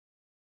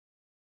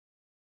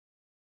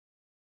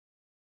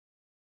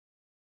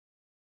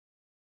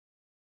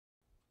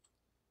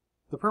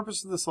The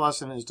purpose of this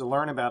lesson is to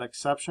learn about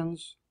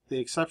exceptions, the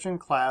exception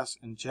class,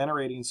 and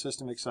generating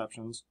system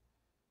exceptions,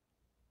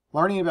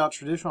 learning about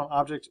traditional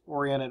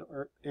object-oriented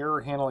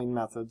error handling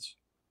methods,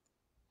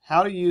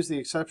 how to use the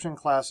exception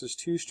class's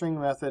toString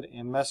method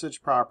and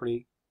message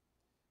property,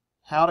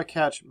 how to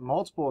catch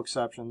multiple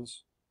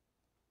exceptions,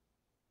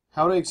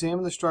 how to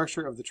examine the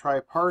structure of the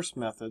try-parse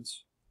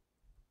methods,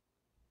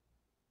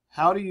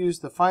 how to use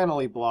the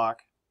finally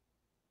block,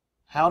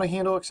 how to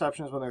handle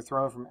exceptions when they're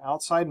thrown from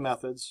outside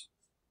methods,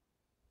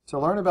 to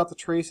learn about the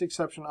trace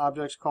exception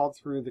objects called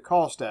through the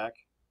call stack,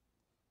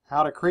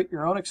 how to create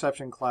your own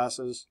exception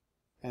classes,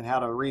 and how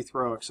to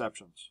rethrow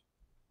exceptions.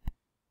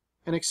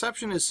 An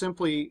exception is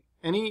simply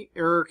any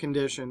error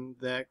condition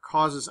that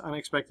causes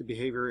unexpected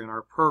behavior in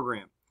our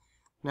program.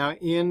 Now,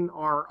 in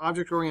our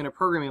object-oriented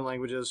programming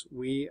languages,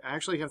 we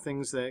actually have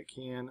things that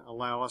can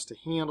allow us to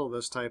handle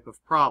this type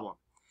of problem.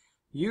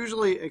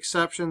 Usually,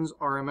 exceptions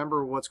are a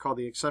member of what's called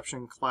the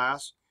exception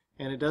class,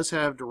 and it does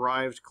have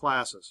derived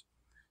classes.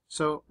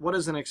 So what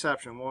is an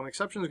exception? Well, an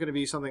exception is going to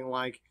be something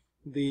like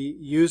the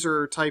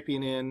user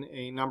typing in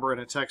a number in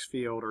a text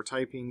field, or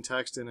typing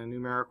text in a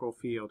numerical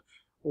field,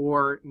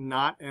 or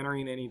not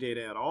entering any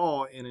data at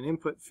all in an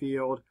input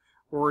field,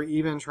 or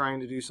even trying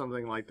to do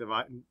something like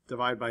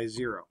divide by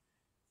zero.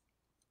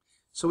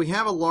 So we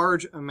have a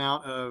large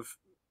amount of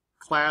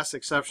class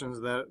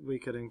exceptions that we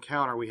could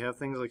encounter. We have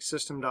things like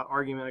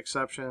system.argument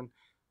exception,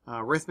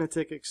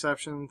 arithmetic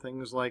exception,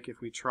 things like if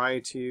we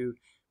try to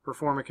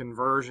perform a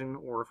conversion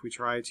or if we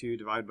try to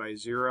divide by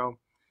zero.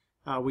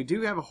 We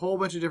do have a whole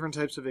bunch of different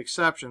types of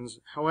exceptions.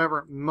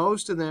 However,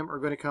 most of them are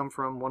going to come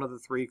from one of the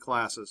three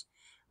classes.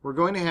 We're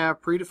going to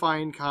have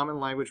predefined common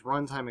language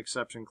runtime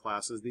exception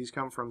classes. These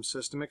come from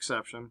system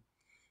exception.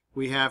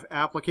 We have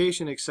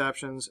application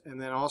exceptions,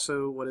 and then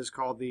also what is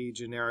called the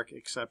generic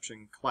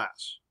exception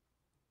class.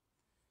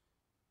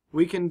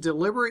 We can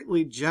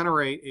deliberately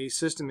generate a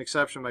system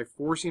exception by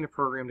forcing a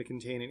program to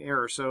contain an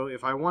error. So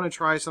if I want to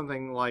try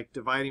something like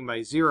dividing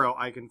by zero,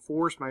 I can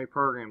force my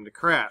program to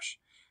crash.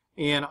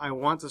 And I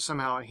want to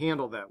somehow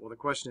handle that. Well, the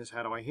question is,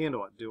 how do I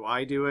handle it? Do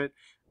I do it,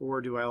 or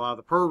do I allow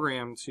the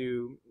program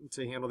to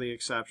handle the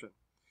exception?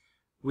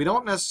 We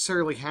don't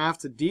necessarily have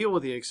to deal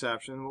with the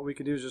exception. What we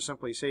could do is just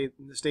simply state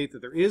that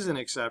there is an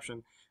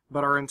exception,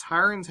 but our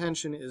entire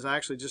intention is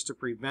actually just to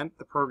prevent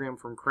the program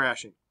from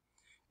crashing.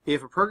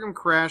 If a program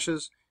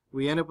crashes,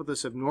 we end up with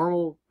this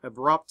abnormal,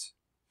 abrupt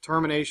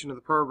termination of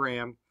the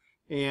program,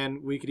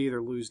 and we could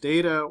either lose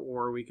data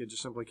or we could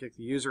just simply kick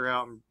the user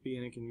out and be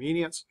an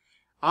inconvenience.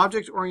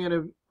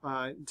 Object-oriented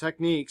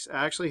techniques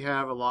actually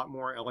have a lot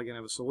more elegant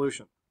of a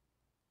solution.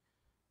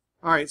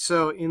 Alright,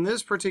 so in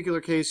this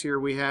particular case here,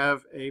 we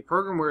have a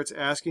program where it's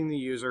asking the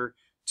user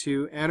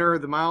to enter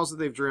the miles that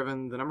they've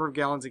driven, the number of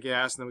gallons of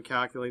gas, and then we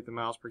calculate the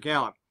miles per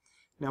gallon.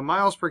 Now,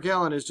 miles per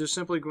gallon is just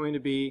simply going to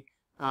be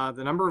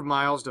the number of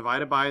miles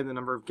divided by the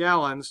number of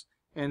gallons,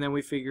 and then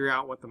we figure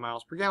out what the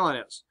miles per gallon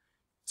is.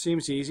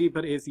 Seems easy,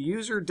 but if the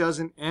user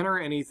doesn't enter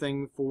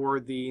anything for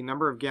the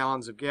number of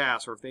gallons of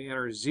gas, or if they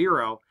enter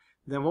zero,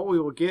 then what we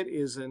will get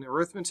is an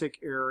arithmetic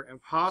error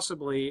and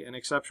possibly an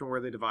exception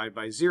where they divide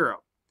by zero.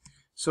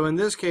 So in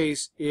this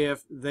case,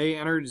 if they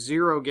entered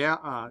zero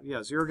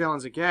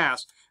gallons of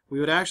gas, we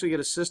would actually get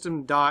a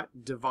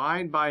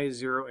system.divide by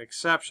zero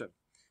exception.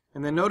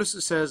 And then notice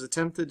it says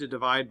attempted to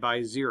divide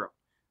by zero.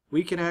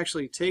 We can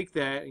actually take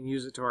that and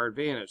use it to our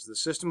advantage. The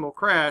system will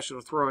crash,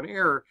 it'll throw an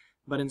error,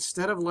 but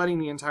instead of letting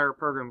the entire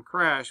program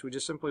crash, we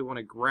just simply want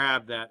to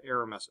grab that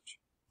error message.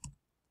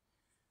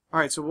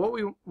 Alright, so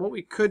what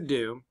we could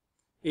do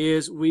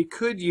is we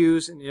could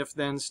use an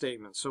if-then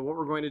statement. So what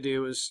we're going to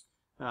do is,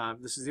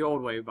 this is the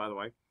old way, by the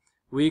way,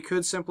 we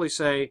could simply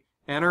say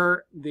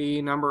enter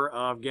the number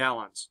of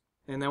gallons.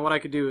 And then what I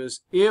could do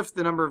is if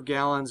the number of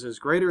gallons is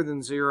greater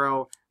than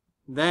zero,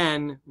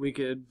 then we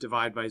could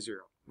divide by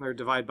zero, or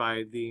divide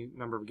by the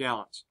number of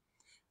gallons.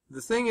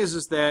 The thing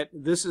is that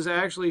this is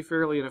actually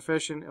fairly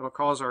inefficient. It'll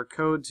cause our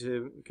code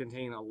to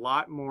contain a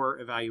lot more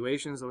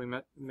evaluations than we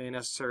may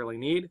necessarily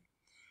need.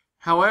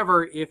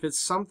 However, if it's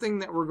something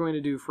that we're going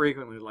to do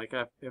frequently, like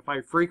if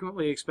I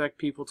frequently expect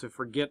people to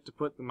forget to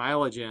put the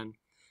mileage in,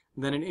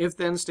 then an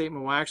if-then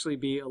statement will actually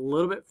be a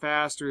little bit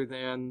faster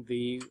than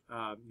the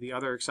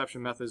other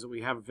exception methods that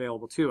we have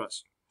available to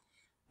us.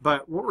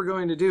 But what we're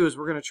going to do is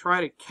we're going to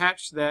try to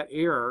catch that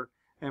error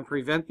and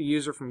prevent the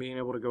user from being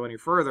able to go any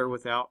further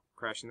without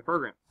crashing the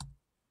program.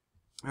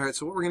 Alright,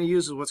 so what we're going to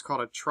use is what's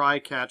called a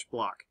try-catch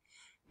block.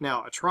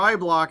 Now, a try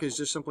block is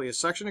just simply a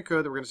section of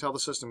code that we're going to tell the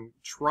system,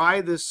 try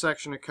this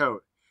section of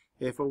code.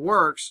 If it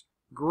works,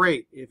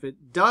 great. If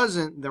it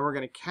doesn't, then we're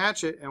going to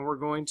catch it and we're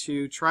going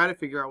to try to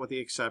figure out what the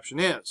exception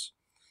is.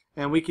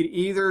 And we could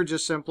either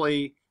just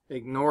simply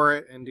ignore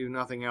it and do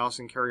nothing else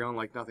and carry on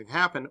like nothing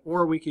happened,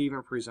 or we could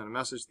even present a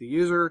message to the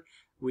user.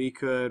 We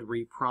could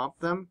reprompt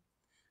them.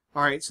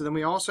 Alright, so then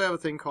we also have a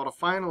thing called a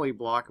finally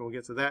block, and we'll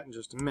get to that in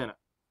just a minute.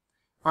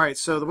 Alright,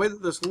 so the way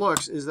that this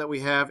looks is that we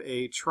have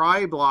a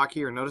try block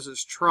here. Notice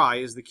it's try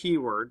is the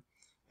keyword.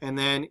 And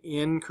then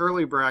in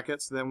curly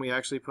brackets, then we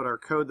actually put our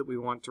code that we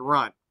want to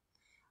run.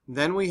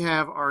 Then we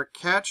have our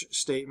catch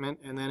statement,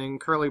 and then in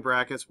curly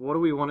brackets, what do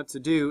we want it to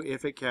do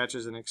if it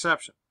catches an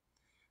exception?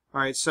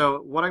 All right, so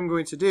what I'm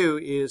going to do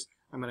is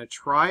I'm going to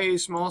try a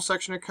small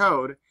section of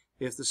code.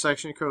 If the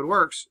section of code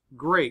works,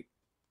 great.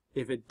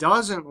 If it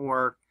doesn't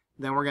work,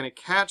 then we're going to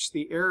catch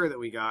the error that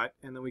we got,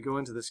 and then we go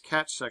into this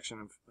catch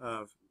section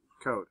of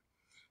code.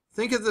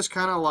 Think of this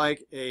kind of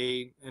like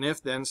an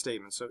if-then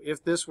statement. So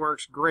if this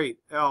works, great,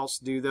 else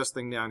do this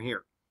thing down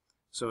here.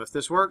 So if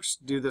this works,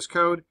 do this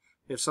code.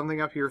 If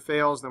something up here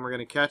fails, then we're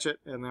going to catch it,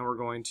 and then we're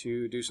going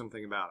to do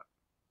something about it.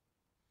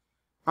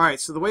 All right,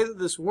 so the way that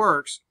this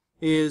works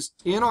is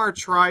in our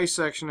try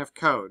section of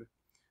code,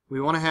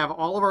 we want to have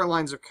all of our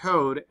lines of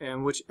code,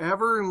 and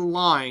whichever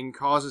line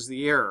causes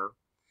the error,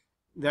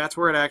 that's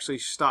where it actually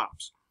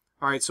stops.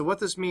 All right, so what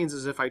this means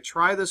is if I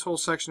try this whole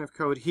section of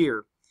code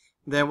here,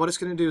 then what it's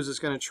going to do is it's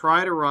going to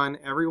try to run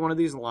every one of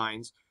these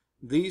lines.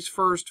 These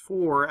first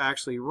 4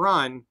 actually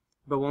run,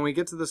 but when we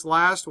get to this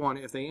last one,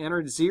 if they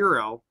entered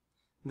 0,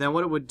 then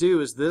what it would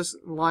do is this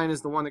line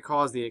is the one that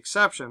caused the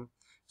exception,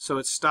 so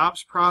it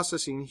stops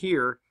processing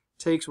here,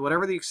 takes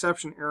whatever the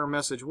exception error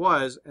message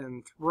was,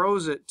 and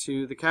throws it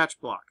to the catch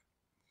block.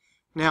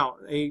 Now,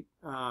 a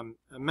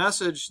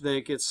message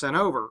that gets sent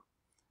over,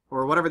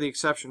 or whatever the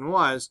exception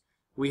was,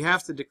 we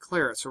have to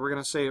declare it. So we're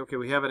going to say, okay,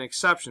 we have an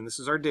exception. This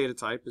is our data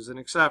type, is an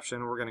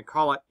exception. We're going to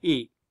call it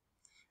E.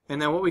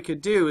 And then what we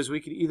could do is we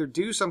could either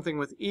do something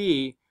with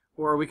E,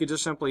 or we could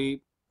just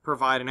simply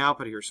provide an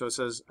output here. So it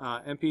says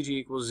mpg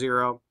equals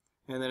 0,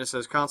 and then it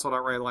says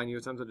console.writeLine you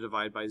attempted to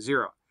divide by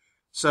 0.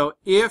 So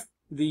if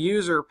the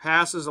user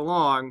passes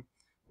along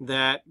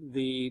that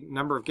the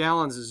number of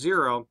gallons is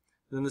 0,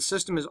 then the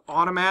system is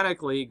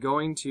automatically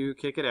going to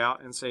kick it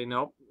out and say,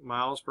 nope,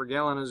 miles per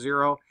gallon is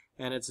 0,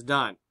 and it's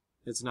done.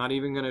 It's not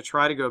even going to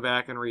try to go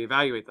back and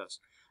reevaluate this.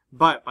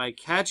 But by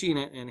catching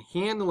it and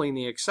handling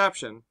the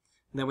exception,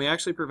 then we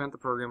actually prevent the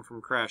program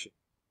from crashing.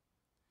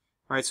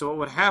 All right, so what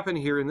would happen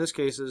here in this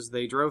case is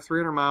they drove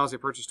 300 miles, they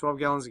purchased 12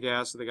 gallons of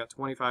gas, so they got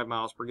 25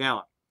 miles per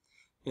gallon.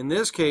 In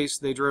this case,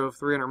 they drove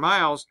 300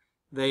 miles,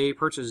 they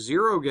purchased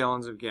 0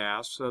 gallons of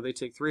gas, so they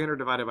take 300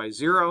 divided by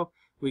 0.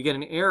 We get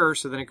an error,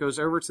 so then it goes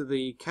over to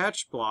the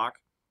catch block,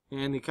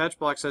 and the catch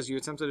block says you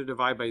attempted to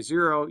divide by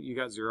 0, you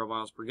got 0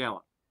 miles per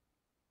gallon.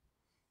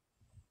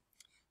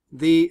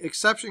 The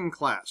exception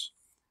class,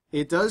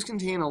 it does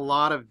contain a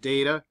lot of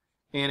data,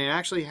 and it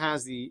actually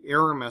has the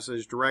error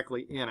message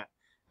directly in it.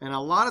 And a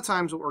lot of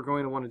times what we're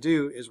going to want to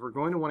do is we're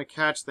going to want to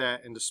catch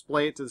that and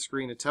display it to the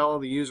screen to tell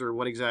the user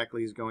what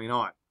exactly is going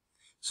on.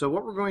 So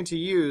what we're going to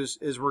use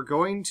is we're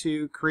going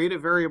to create a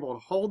variable to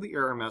hold the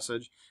error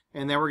message,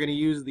 and then we're going to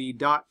use the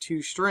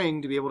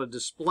 .toString to be able to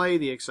display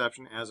the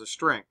exception as a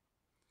string.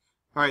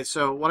 All right,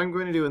 so what I'm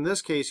going to do in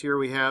this case here,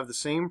 we have the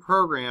same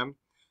program.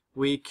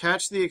 We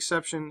catch the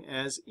exception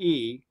as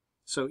E,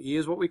 so E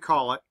is what we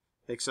call it.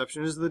 The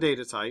exception is the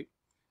data type.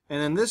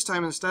 And then this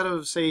time, instead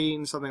of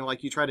saying something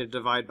like you try to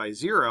divide by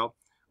 0,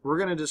 we're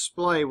going to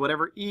display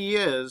whatever E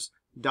is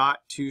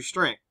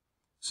 .toString.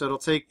 So it'll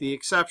take the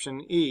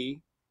exception E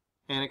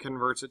and it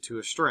converts it to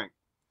a string.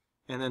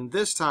 And then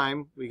this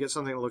time we get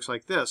something that looks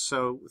like this.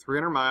 So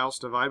 300 miles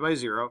divide by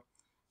 0,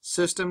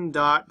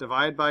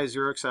 system.divide by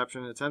 0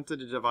 exception attempted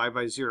to divide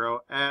by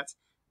 0 at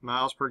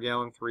miles per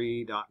gallon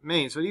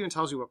 3.main. So it even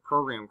tells you what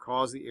program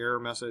caused the error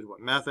message, what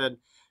method,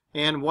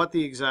 and what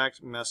the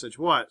exact message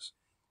was.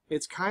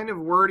 It's kind of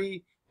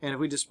wordy, and if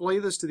we display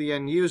this to the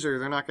end user,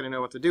 they're not going to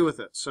know what to do with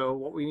it. So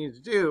what we need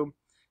to do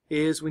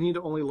is we need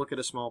to only look at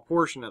a small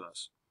portion of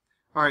this.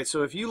 All right,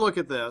 so if you look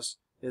at this,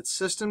 it's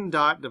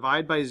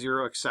system.divide by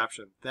 0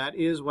 exception. That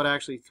is what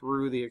actually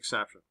threw the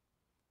exception,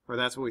 or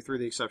that's what we threw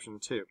the exception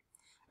to.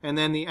 And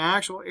then the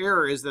actual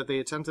error is that they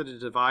attempted to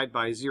divide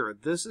by 0.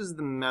 This is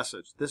the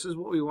message. This is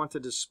what we want to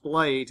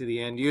display to the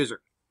end user.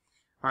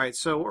 All right,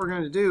 so what we're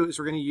going to do is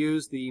we're going to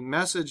use the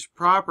message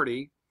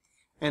property,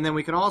 and then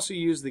we can also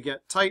use the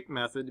getType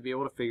method to be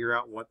able to figure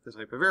out what the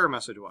type of error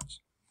message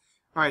was.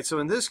 All right, so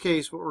in this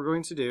case, what we're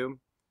going to do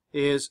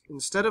is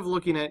instead of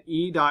looking at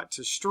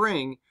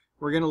E.toString,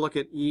 we're going to look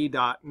at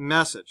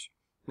E.message.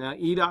 Now,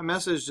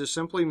 E.message just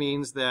simply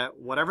means that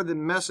whatever the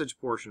message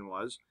portion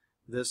was,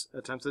 this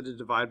attempted to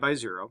divide by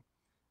 0,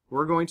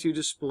 we're going to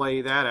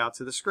display that out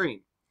to the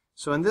screen.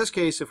 So in this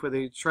case, if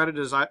they try to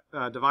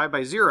divide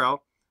by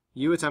 0,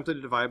 you attempted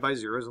to divide by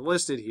 0 is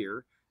listed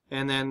here,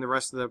 and then the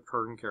rest of the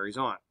program carries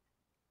on.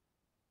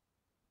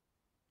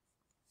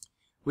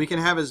 We can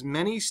have as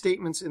many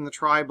statements in the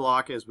try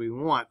block as we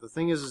want. The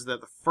thing is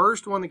that the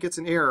first one that gets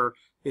an error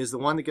is the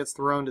one that gets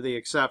thrown to the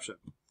exception.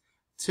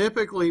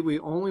 Typically, we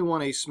only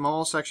want a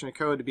small section of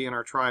code to be in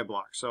our try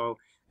block. So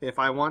if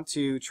I want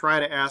to try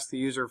to ask the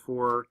user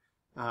for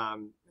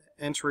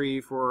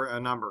entry for a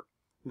number,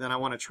 then I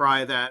want to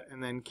try that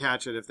and then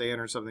catch it if they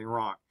enter something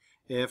wrong.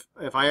 If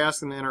I ask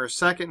them to enter a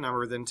second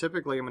number, then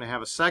typically I'm going to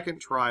have a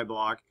second try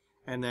block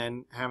and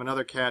then have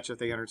another catch if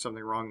they entered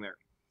something wrong there.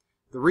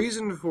 The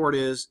reason for it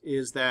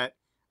is that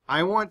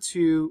I want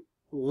to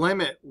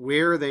limit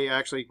where they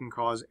actually can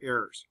cause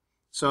errors.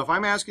 So if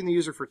I'm asking the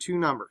user for 2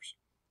 numbers,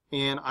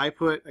 and I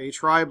put a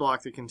try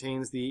block that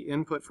contains the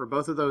input for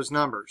both of those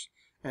numbers,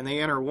 and they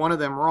enter one of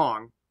them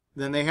wrong,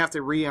 then they have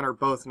to re-enter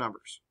both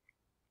numbers.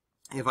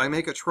 If I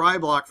make a try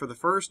block for the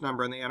first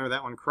number and they enter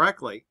that one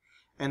correctly,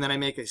 and then I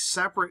make a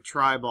separate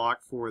try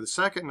block for the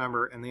second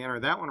number and they enter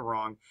that one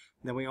wrong,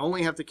 then we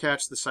only have to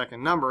catch the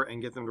second number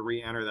and get them to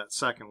re-enter that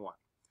second one.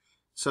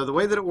 So the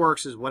way that it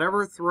works is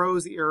whatever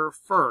throws the error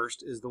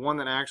first is the one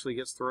that actually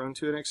gets thrown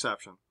to an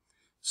exception.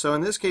 So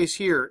in this case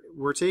here,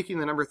 we're taking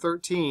the number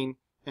 13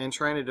 and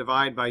trying to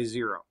divide by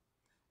 0.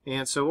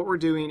 And so what we're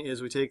doing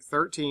is we take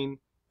 13,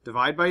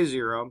 divide by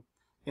 0,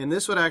 and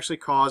this would actually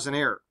cause an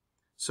error.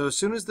 So as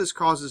soon as this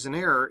causes an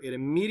error, it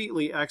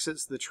immediately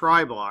exits the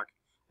try block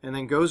and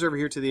then goes over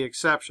here to the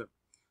exception.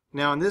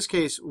 Now in this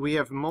case, we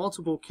have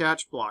multiple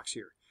catch blocks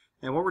here.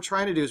 And what we're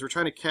trying to do is we're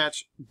trying to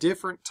catch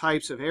different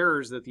types of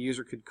errors that the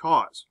user could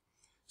cause.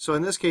 So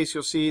in this case,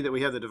 you'll see that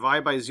we have the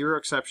divide by 0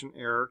 exception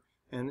error,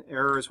 and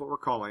error is what we're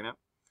calling it.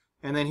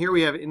 And then here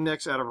we have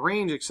index out of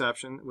range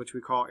exception, which we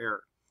call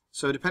error.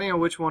 So depending on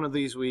which one of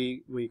these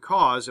we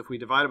cause, if we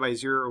divide it by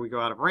 0 or we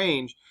go out of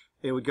range,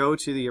 it would go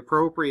to the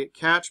appropriate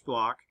catch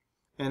block,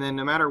 and then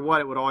no matter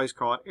what, it would always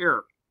call it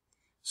error.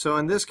 So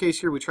in this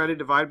case here, we try to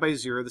divide by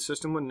 0. The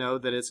system would know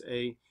that it's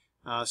a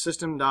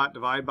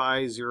system.divide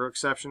by 0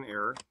 exception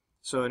error.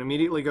 So it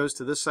immediately goes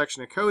to this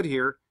section of code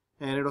here,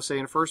 and it'll say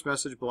in first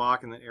message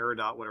block and then error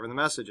dot whatever the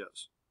message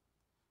is.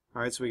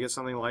 All right, so we get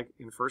something like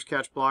in first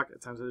catch block,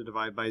 attempted to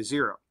divide by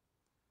 0.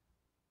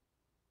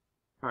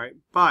 All right,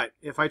 but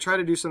if I try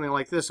to do something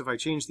like this, if I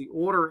change the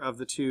order of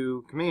the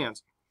two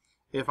commands,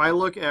 if I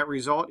look at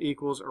result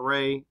equals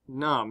array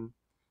num,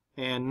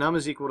 and num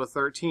is equal to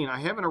 13, I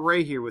have an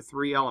array here with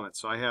 3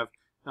 elements. So I have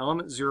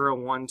element 0,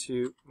 1,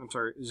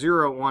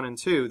 0, 1, and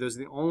 2. Those are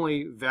the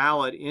only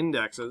valid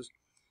indexes.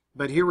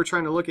 But here we're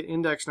trying to look at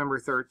index number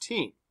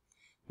 13.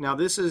 Now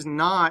this is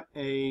not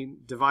a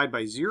divide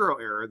by 0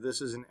 error. This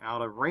is an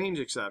out of range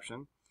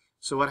exception.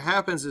 So what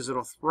happens is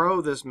it'll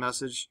throw this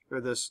message or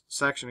this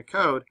section of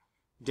code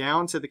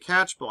down to the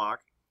catch block,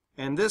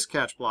 and this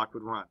catch block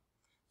would run.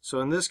 So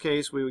in this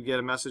case, we would get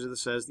a message that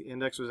says the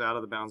index was out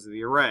of the bounds of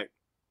the array.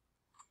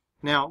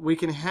 Now we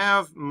can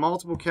have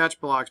multiple catch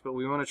blocks, but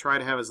we want to try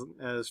to have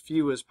as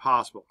few as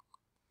possible.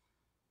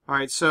 All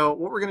right, so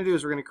what we're going to do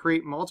is we're going to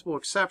create multiple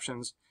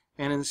exceptions.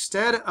 And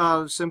instead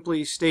of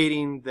simply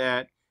stating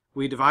that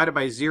we divided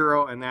by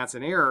 0 and that's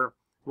an error,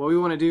 what we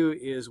want to do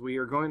is we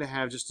are going to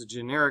have just a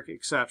generic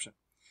exception.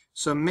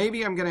 So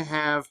maybe I'm going to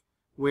have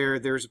where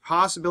there's a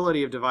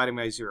possibility of dividing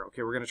by 0.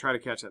 Okay, we're going to try to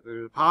catch that.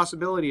 There's a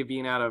possibility of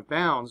being out of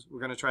bounds. We're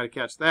going to try to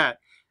catch that.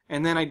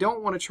 And then I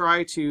don't want to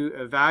try to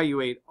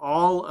evaluate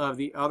all of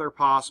the other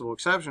possible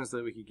exceptions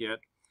that we could get.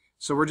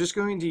 So we're just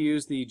going to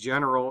use the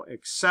general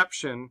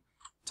exception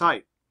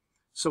type.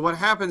 So what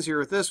happens here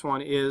with this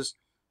one is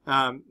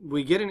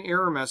we get an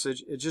error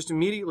message. It just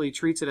immediately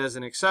treats it as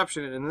an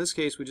exception, and in this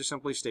case we just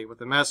simply state what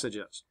the message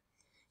is.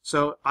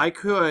 So I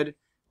could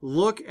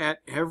look at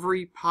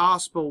every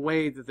possible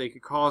way that they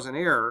could cause an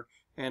error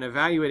and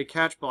evaluate a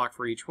catch block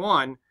for each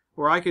one,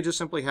 or I could just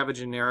simply have a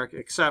generic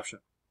exception.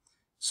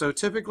 So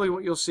typically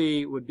what you'll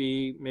see would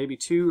be maybe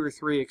 2 or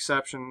 3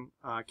 exception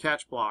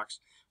catch blocks.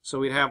 So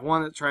we'd have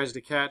one that tries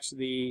to catch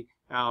the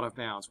out of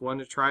bounds, one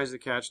that tries to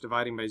catch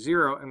dividing by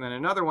 0, and then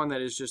another one that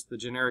is just the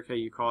generic, hey,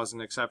 you cause an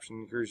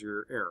exception, here's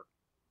your error.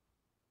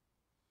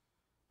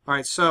 All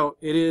right, so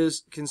it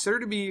is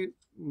considered to be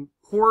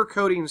poor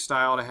coding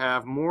style to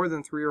have more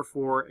than 3 or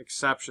 4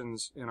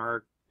 exceptions in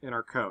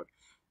our code.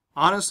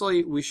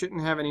 Honestly, we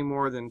shouldn't have any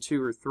more than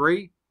 2 or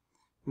 3.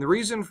 And the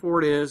reason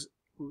for it is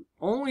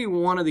only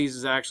one of these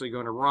is actually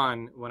going to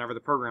run whenever the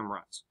program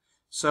runs.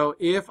 So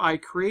if I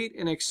create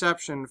an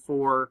exception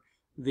for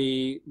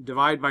the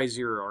divide by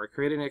 0, or I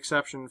create an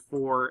exception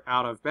for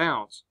out of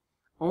bounds,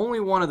 only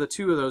one of the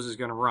 2 of those is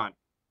going to run.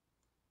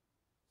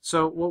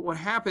 So what would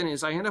happen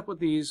is I end up with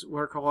these what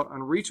are called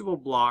unreachable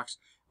blocks,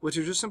 which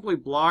are just simply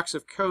blocks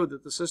of code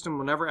that the system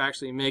will never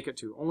actually make it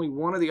to. Only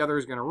one or the other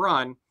is going to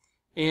run,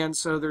 and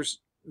so there's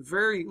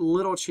very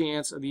little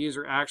chance of the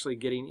user actually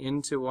getting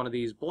into one of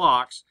these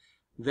blocks.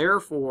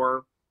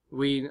 Therefore,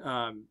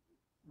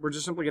 we're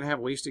just simply going to have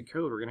wasted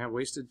code. We're going to have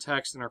wasted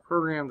text in our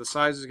program. The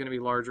size is going to be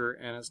larger,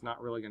 and it's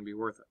not really going to be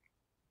worth it.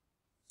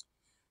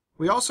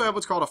 We also have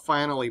what's called a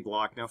finally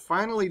block. Now,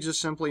 finally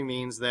just simply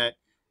means that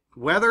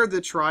whether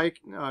the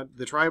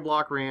try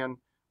block ran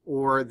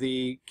or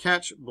the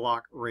catch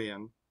block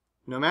ran,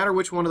 no matter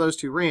which one of those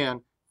 2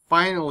 ran,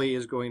 finally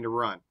is going to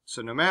run.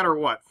 So no matter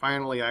what,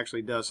 finally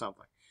actually does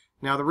something.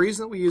 Now, the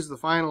reason that we use the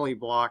finally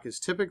block is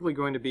typically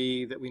going to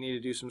be that we need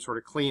to do some sort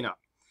of cleanup.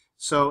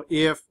 So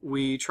if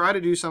we try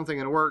to do something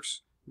and it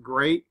works,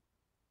 great.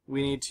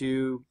 We need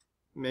to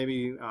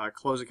maybe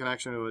close a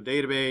connection to a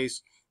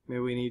database. Maybe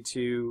we need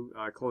to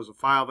close a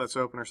file that's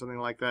open or something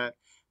like that.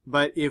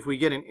 But if we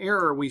get an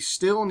error, we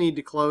still need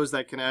to close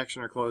that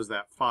connection or close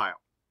that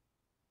file.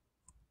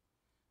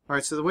 All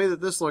right, so the way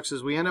that this looks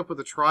is we end up with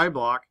a try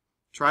block,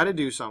 try to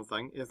do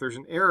something. If there's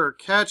an error,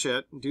 catch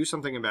it, do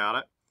something about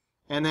it.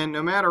 And then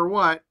no matter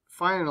what,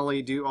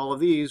 finally do all of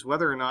these,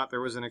 whether or not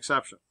there was an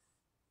exception.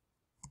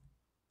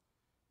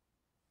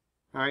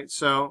 All right,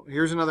 so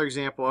here's another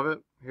example of it.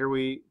 Here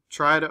we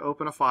try to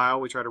open a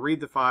file. We try to read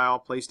the file,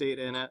 place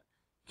data in it,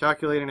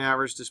 calculate an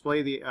average,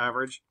 display the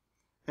average.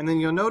 And then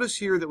you'll notice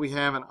here that we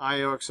have an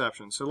I/O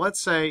exception. So let's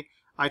say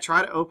I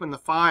try to open the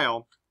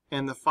file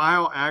and the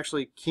file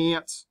actually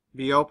can't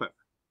be opened.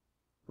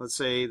 Let's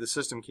say the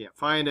system can't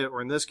find it,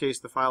 or in this case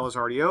the file is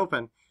already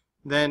open.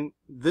 Then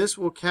this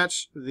will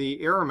catch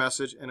the error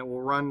message and it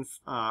will run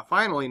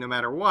finally no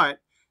matter what,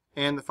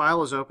 and the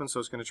file is open, so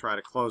it's going to try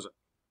to close it.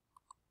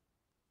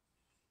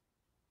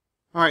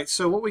 Alright,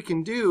 so what we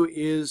can do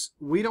is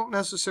we don't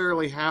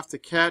necessarily have to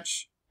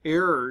catch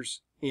errors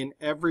in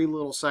every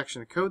little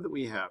section of code that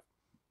we have.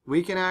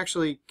 We can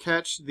actually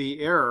catch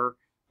the error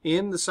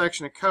in the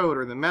section of code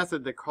or the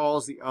method that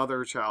calls the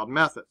other child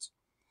methods.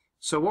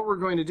 So what we're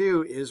going to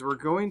do is we're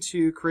going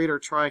to create our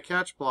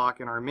try-catch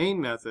block in our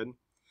main method,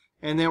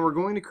 and then we're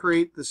going to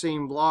create the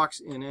same blocks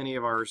in any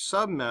of our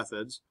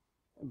sub-methods,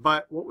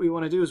 but what we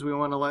want to do is we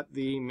want to let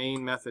the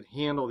main method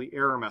handle the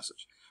error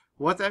message.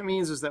 What that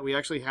means is that we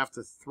actually have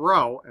to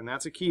throw, and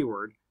that's a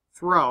keyword,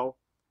 throw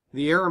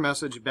the error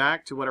message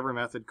back to whatever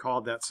method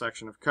called that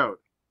section of code.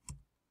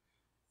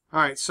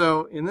 Alright,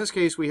 so in this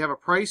case we have a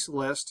price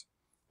list,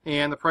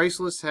 and the price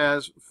list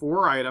has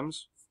 4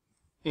 items,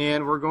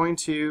 and we're going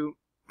to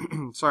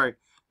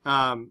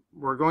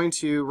we're going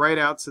to write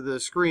out to the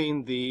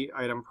screen the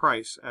item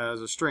price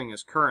as a string,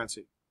 as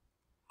currency.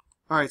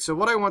 Alright, so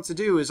what I want to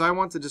do is I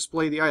want to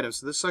display the item.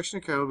 So this section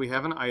of code, we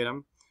have an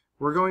item.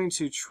 We're going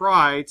to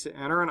try to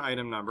enter an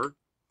item number.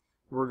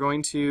 We're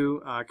going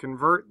to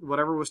convert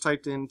whatever was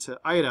typed into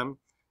item,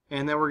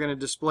 and then we're going to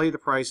display the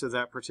price of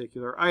that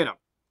particular item.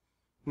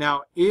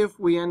 Now, if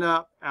we end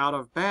up out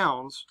of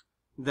bounds,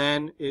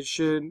 then it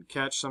should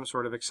catch some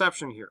sort of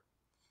exception here.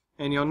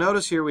 And you'll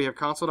notice here we have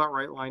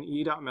console.writeLine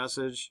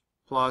e.message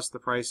plus the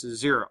price is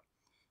 0.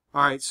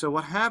 Alright, so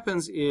what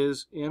happens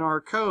is in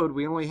our code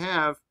we only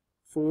have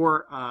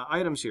 4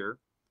 items here.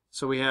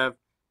 So we have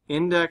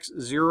index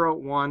 0,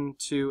 1,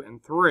 2,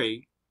 and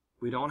 3.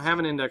 We don't have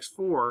an index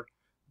 4,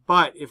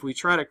 but if we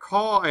try to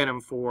call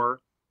item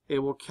 4, it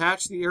will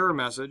catch the error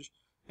message,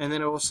 and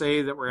then it will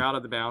say that we're out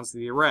of the bounds of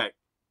the array.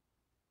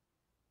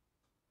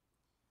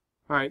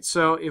 Alright,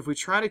 so if we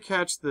try to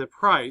catch the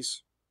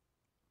price,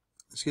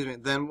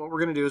 then what we're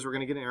going to do is we're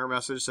going to get an error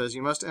message that says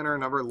you must enter a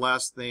number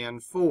less than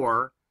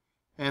 4,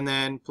 and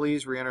then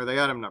please re-enter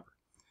the item number.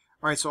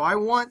 Alright, so I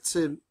want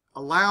to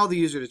allow the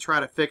user to try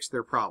to fix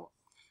their problem.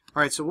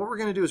 Alright, so what we're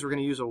going to do is we're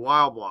going to use a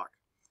while block,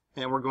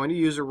 and we're going to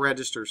use a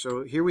register.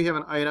 So here we have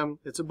an item,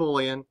 it's a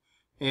Boolean,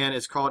 and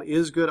it's called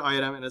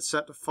isGoodItem, and it's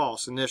set to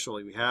false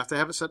initially. We have to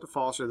have it set to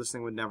false or this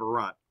thing would never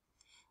run.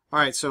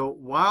 Alright, so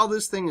while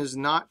this thing is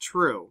not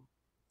true,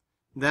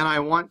 then I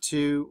want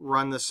to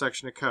run this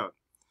section of code.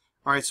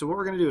 Alright, so what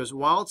we're going to do is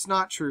while it's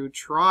not true,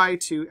 try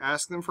to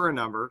ask them for a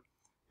number,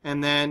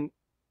 and then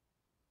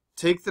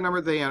take the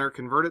number they enter,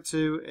 convert it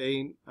to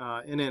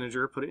an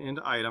integer, put it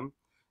into item,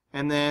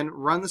 and then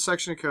run the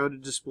section of code to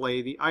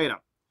display the item.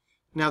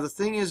 Now the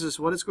thing is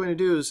what it's going to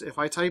do is if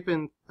I type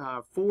in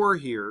 4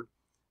 here,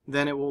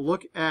 then it will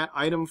look at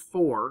item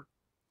 4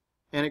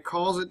 and it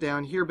calls it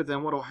down here, but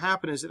then what will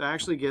happen is it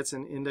actually gets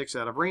an index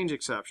out of range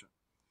exception.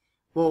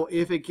 Well,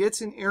 if it gets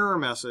an error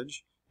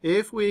message,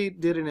 if we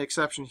did an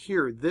exception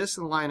here, this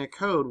line of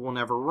code will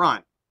never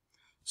run.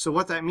 So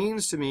what that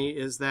means to me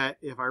is that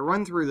if I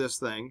run through this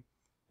thing,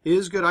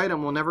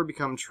 isGoodItem will never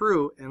become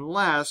true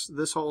unless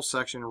this whole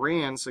section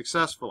ran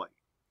successfully.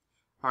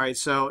 Alright,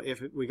 so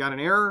if we got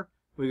an error,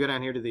 we go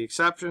down here to the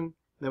exception,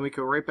 then we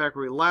go right back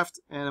where we left,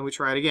 and then we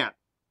try it again.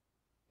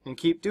 And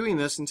keep doing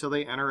this until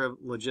they enter a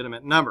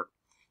legitimate number.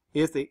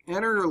 If they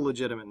enter a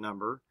legitimate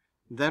number,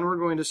 then we're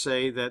going to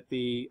say that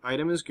the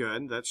item is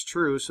good, that's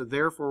true, so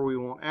therefore we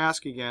won't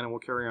ask again and we'll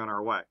carry on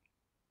our way.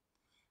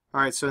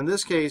 Alright, so in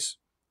this case,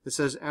 it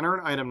says enter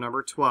an item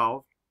number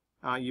 12.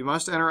 You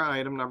must enter an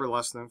item number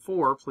less than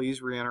 4.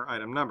 Please re-enter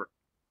item number.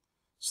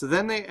 So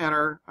then they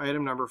enter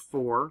item number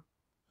 4.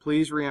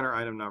 Please re-enter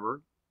item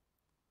number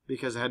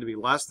because it had to be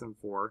less than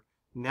 4.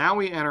 Now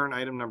we enter an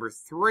item number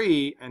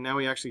 3, and now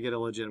we actually get a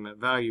legitimate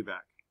value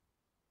back.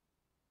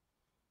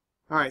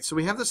 Alright, so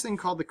we have this thing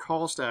called the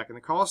call stack, and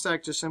the call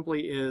stack just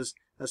simply is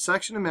a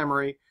section of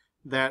memory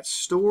that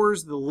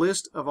stores the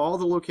list of all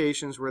the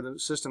locations where the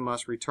system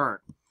must return.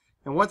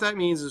 And what that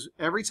means is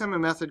every time a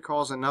method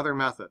calls another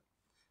method,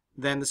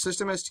 then the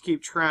system has to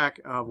keep track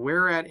of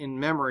where at in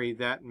memory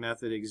that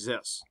method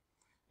exists.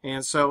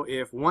 And so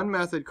if one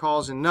method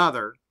calls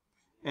another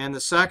and the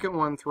second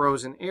one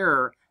throws an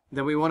error,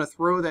 then we want to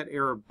throw that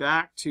error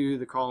back to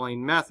the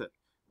calling method.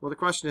 Well, the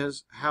question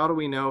is, how do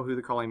we know who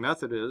the calling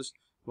method is?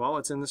 Well,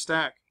 it's in the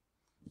stack.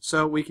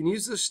 So we can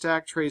use this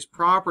stack trace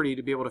property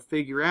to be able to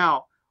figure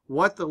out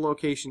what the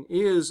location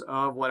is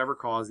of whatever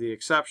caused the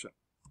exception.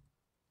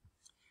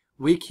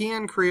 We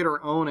can create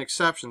our own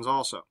exceptions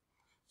also.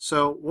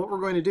 So what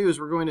we're going to do is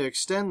we're going to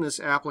extend this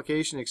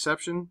application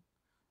exception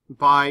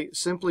by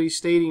simply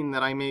stating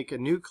that I make a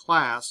new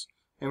class.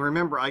 And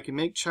remember, I can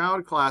make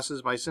child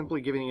classes by simply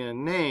giving it a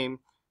name,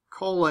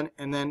 colon,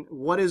 and then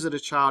what is it a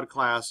child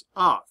class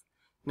of?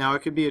 Now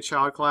it could be a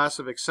child class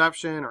of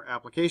exception or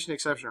application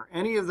exception or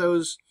any of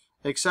those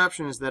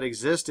exceptions that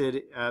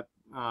existed at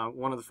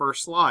one of the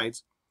first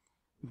slides.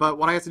 But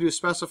what I have to do is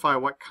specify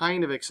what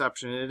kind of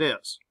exception it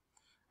is.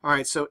 All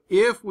right, so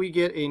if we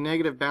get a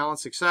negative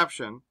balance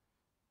exception,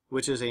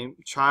 which is a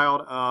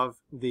child of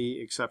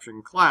the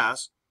exception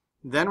class,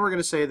 then we're going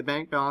to say the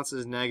bank balance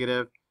is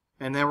negative,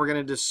 and then we're going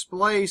to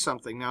display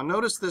something. Now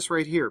notice this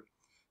right here.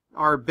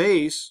 Our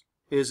base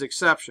is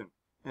exception,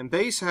 and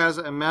base has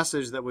a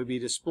message that would be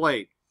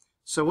displayed.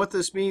 So what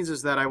this means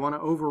is that I want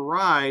to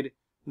override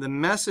the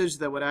message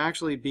that would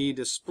actually be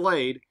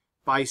displayed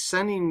by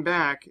sending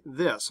back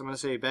this. I'm going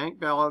to say bank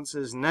balance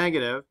is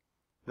negative.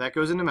 That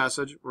goes into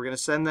message. We're going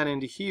to send that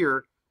into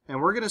here,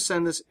 and we're going to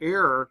send this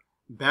error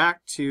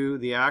back to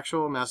the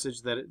actual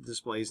message that it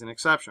displays an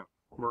exception.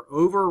 We're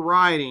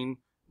overriding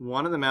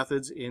one of the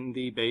methods in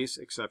the base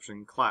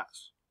exception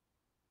class.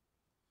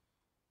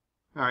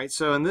 All right,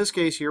 so in this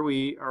case here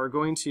we are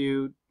going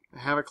to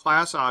have a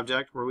class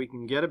object where we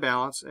can get a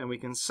balance and we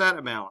can set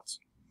a balance.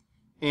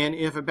 And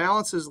if a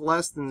balance is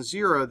less than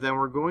 0, then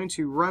we're going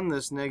to run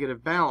this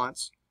negative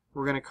balance.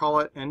 We're going to call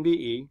it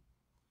NBE,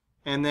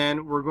 and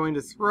then we're going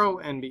to throw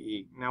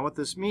NBE. Now what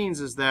this means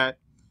is that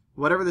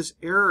whatever this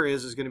error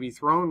is going to be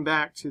thrown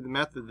back to the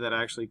method that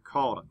actually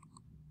called it.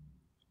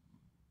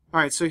 All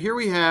right, so here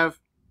we have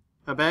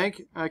a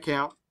bank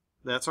account.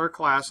 That's our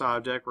class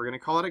object. We're going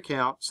to call it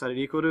account, set it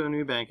equal to a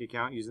new bank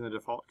account using the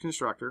default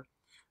constructor.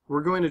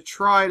 We're going to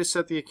try to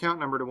set the account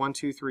number to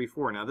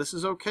 1234. Now this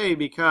is okay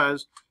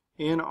because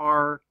in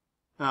our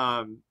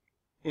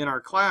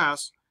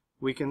class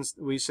we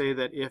say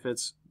that if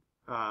it's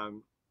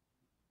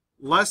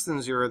less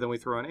than 0, then we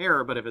throw an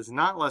error, but if it's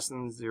not less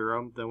than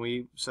 0, then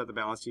we set the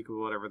balance to equal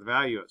to whatever the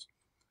value is.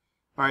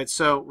 All right,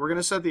 so we're going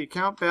to set the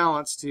account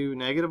balance to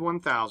negative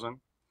 1,000.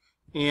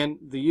 And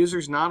the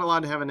user's not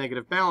allowed to have a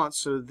negative balance,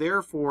 so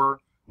therefore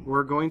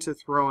we're going to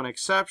throw an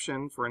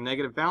exception for a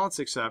negative balance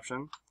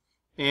exception,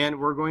 and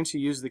we're going to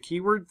use the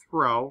keyword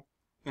throw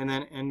and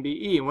then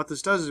NBE. And what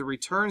this does is it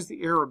returns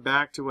the error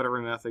back to whatever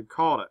method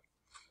called it.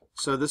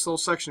 So this little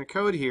section of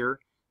code here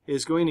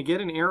is going to get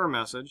an error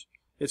message.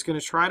 It's going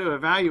to try to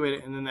evaluate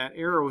it, and then that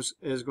error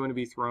is going to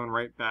be thrown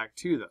right back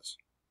to this.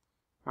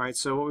 All right,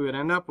 so what we would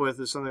end up with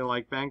is something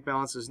like bank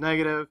balance is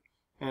negative,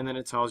 and then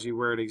it tells you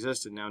where it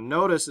existed. Now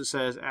notice it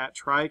says at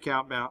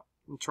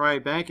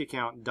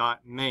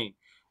tryBankAccount.main.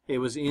 It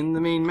was in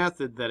the main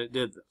method that it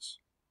did this.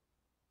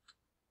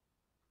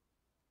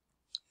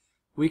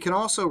 We can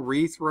also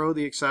rethrow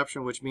the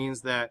exception, which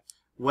means that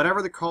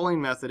whatever the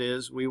calling method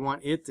is, we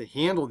want it to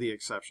handle the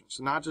exception.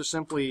 So not just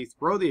simply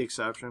throw the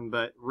exception,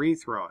 but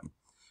rethrow it.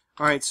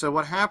 All right, so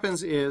what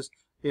happens is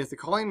if the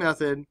calling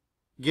method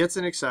gets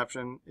an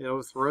exception,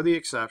 it'll throw the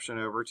exception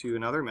over to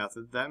another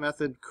method. That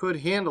method could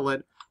handle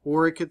it,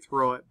 or it could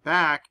throw it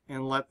back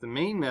and let the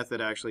main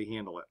method actually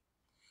handle it.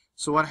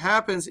 So what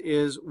happens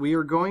is we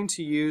are going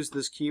to use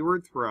this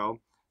keyword throw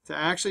to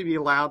actually be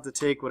allowed to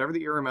take whatever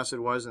the error message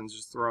was and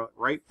just throw it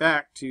right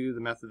back to the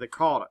method that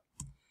called it.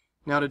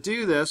 Now to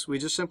do this, we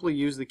just simply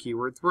use the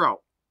keyword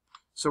throw.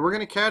 So we're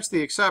going to catch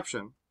the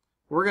exception.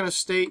 We're going to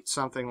state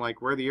something like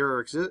where the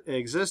error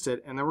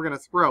existed, and then we're going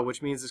to throw,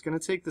 which means it's going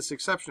to take this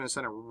exception and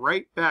send it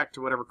right back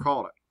to whatever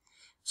called it.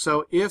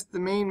 So if the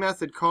main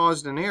method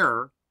caused an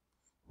error,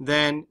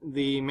 then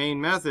the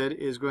main method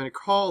is going to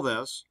call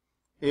this.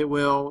 It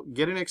will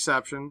get an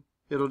exception.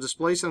 It'll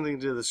display something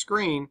to the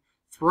screen,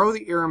 throw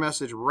the error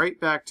message right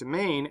back to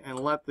main, and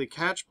let the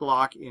catch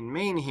block in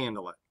main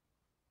handle it.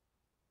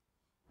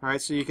 All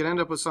right, so you could end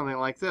up with something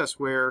like this,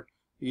 where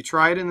you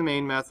try it in the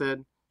main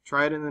method,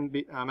 try it in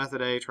the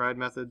method A, tried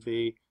method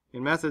B,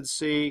 in method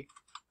C,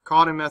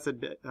 caught in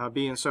method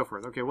B, and so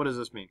forth. Okay, what does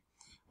this mean?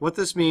 What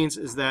this means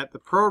is that the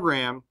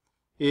program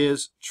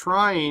is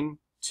trying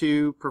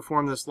to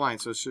perform this line.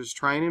 So it's just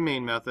trying in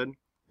main method.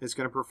 It's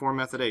going to perform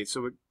method A.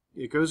 So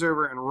it goes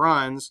over and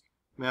runs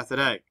method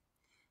A.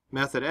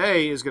 Method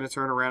A is going to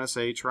turn around and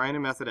say trying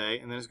in method A,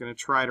 and then it's going to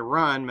try to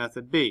run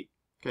method B.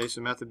 Okay,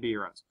 so method B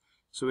runs.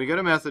 So we go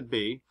to method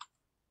B.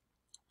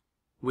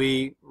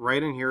 We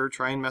write in here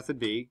trying method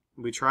B.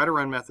 We try to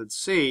run method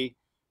C.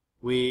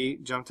 We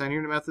jump down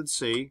here to method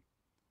C,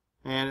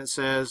 and it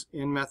says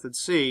in method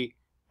C.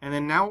 And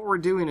then now what we're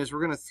doing is we're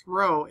going to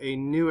throw a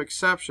new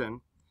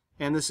exception.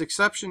 And this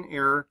exception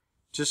error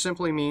just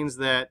simply means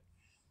that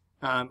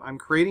I'm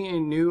creating a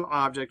new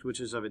object which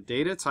is of a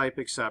data type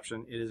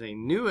exception. It is a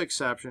new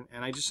exception,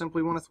 and I just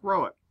simply want to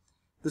throw it.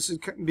 This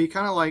would be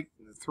kind of like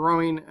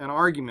throwing an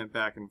argument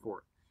back and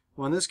forth.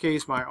 Well, in this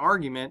case, my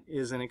argument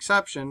is an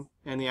exception,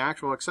 and the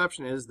actual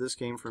exception is this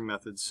came from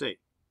method C.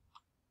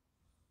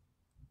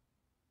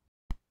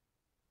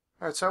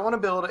 All right, so I want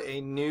to build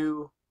a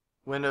new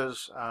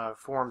Windows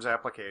Forms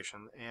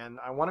application, and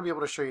I want to be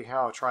able to show you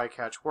how a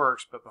try-catch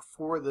works, but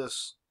before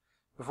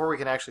we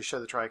can actually show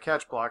the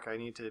try-catch block, I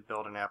need to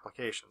build an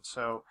application.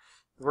 So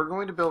we're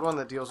going to build one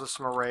that deals with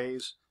some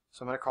arrays,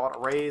 so I'm going to call it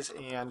arrays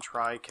and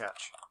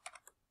try-catch.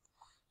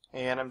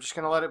 And I'm just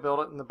going to let it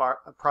build it in the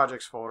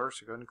projects folder,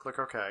 so go ahead and click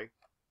OK.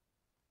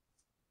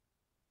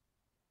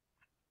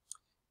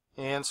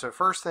 And so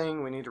first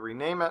thing, we need to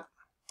rename it.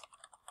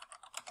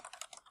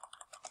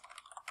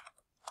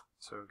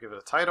 So give it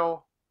a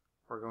title.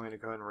 We're going to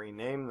go ahead and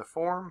rename the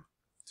form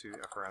to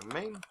FRM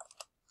main.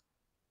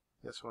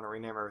 Yes, we want to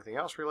rename everything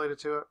else related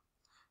to it.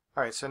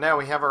 All right, so now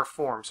we have our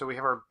form. So we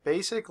have our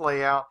basic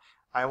layout.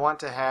 I want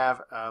to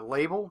have a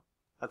label,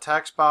 a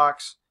text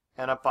box,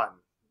 and a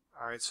button.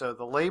 All right, so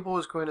the label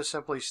is going to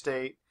simply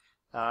state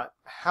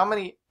how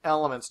many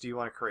elements do you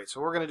want to create. So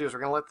what we're going to do is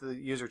we're going to let the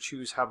user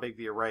choose how big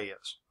the array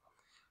is.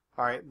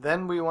 All right,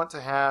 then we want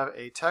to have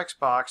a text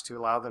box to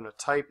allow them to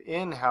type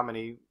in how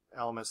many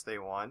elements they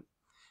want.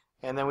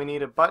 And then we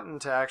need a button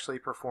to actually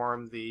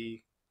perform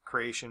the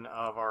creation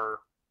of our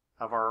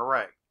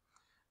array.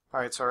 All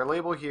right, so our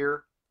label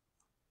here,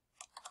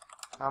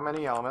 how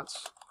many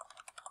elements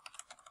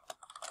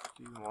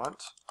do you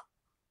want?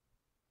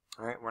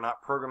 All right, we're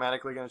not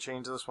programmatically going to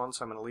change this one,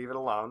 so I'm going to leave it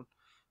alone.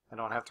 I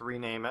don't have to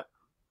rename it.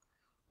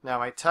 Now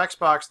my text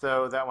box,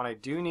 though, that one I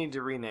do need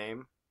to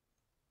rename.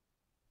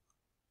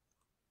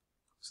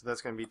 So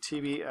that's going to be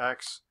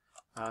tbx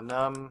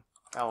num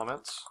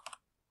elements.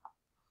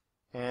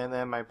 And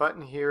then my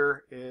button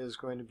here is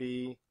going to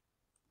be,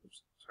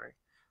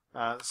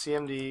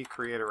 cmd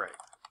create array.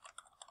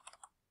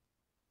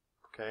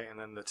 Okay, and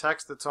then the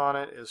text that's on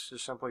it is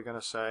just simply going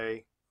to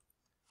say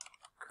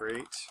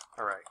create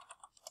array.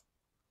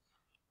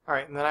 All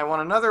right, and then I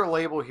want another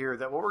label here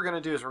that what we're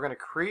going to do is we're going to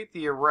create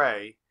the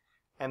array,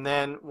 and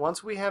then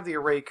once we have the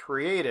array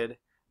created,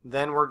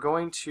 then we're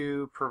going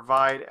to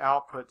provide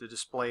output to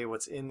display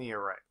what's in the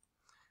array.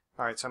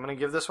 All right, so I'm going to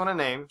give this one a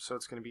name, so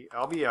it's going to be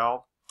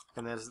LBL,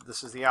 and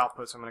this is the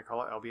output, so I'm going to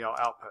call it LBL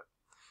output.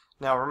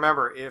 Now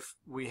remember, if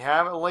we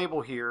have a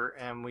label here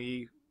and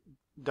we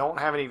don't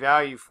have any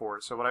value for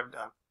it, so what I've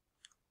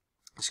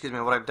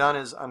done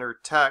is under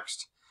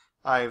text,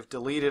 I've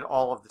deleted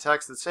all of the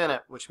text that's in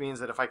it, which means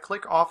that if I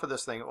click off of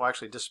this thing, it will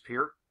actually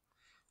disappear.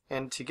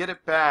 And to get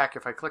it back,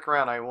 if I click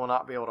around, I will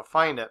not be able to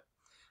find it.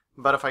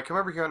 But if I come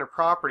over here under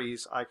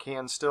properties, I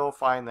can still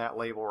find that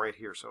label right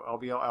here. So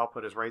LBL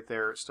output is right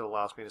there. It still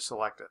allows me to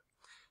select it.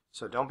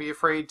 So don't be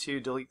afraid to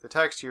delete the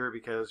text here,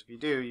 because if you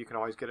do, you can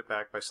always get it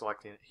back by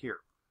selecting it here.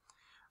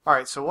 All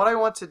right, so what I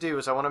want to do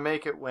is I want to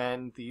make it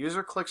when the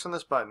user clicks on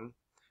this button,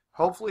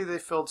 hopefully they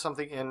filled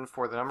something in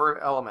for the number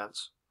of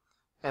elements,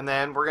 and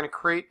then we're going to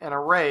create an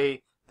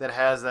array that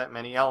has that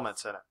many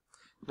elements in it.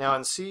 Now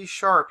in C#,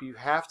 you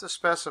have to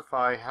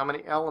specify how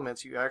many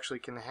elements you actually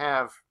can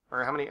have,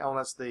 or how many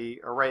elements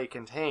the array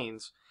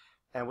contains,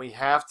 and we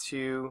have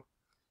to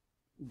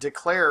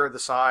declare the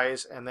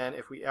size, and then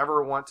if we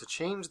ever want to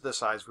change the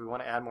size, if we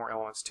want to add more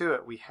elements to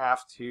it, we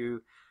have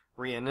to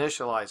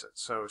reinitialize it.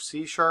 So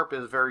C#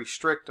 is very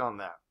strict on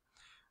that.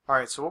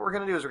 Alright, so what we're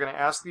going to do is we're going to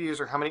ask the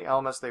user how many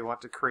elements they want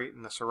to create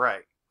in this array.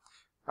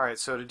 Alright,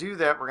 so to do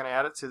that, we're going to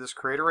add it to this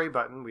create array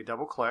button. We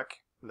double click.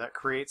 That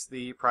creates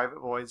the private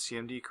void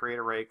cmd create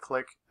array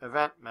click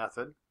event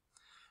method.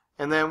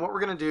 And then what we're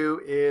going to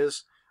do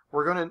is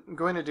we're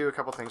going to do a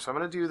couple things. So I'm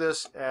going to do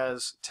this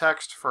as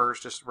text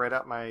first, just write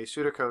out my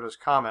pseudocode as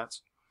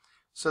comments.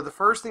 So the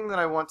first thing that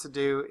I want to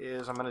do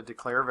is I'm going to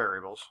declare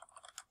variables.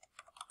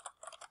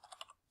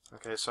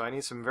 Okay, so I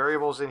need some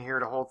variables in here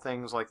to hold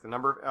things like the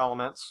number of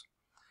elements.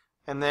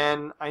 And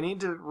then I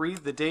need to read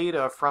the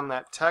data from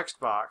that text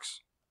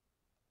box.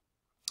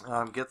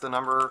 Get the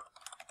number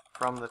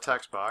from the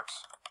text box.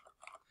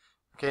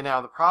 Okay,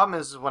 now the problem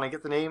is when I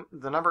get the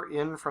number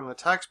in from the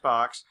text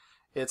box,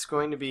 it's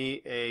going to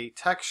be a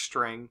text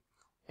string,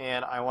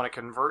 and I want to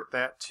convert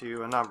that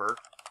to a number.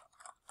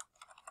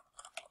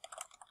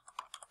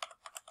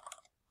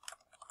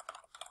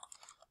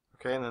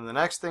 Okay, and then the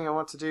next thing I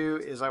want to do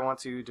is I want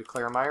to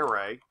declare my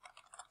array.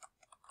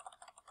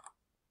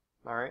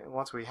 Alright, and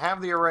once we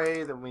have the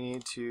array, then we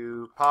need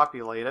to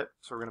populate it.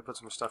 So we're going to put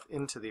some stuff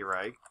into the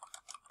array.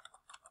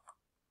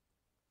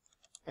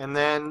 And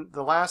then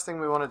the last thing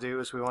we want to do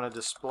is we want to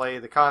display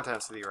the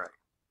contents of the array.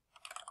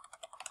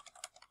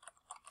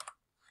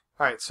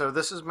 Alright, so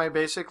this is my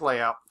basic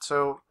layout.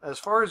 So as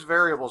far as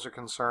variables are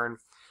concerned,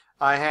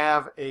 I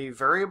have a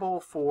variable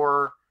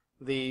for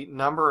the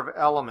number of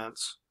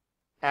elements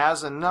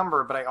as a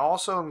number, but I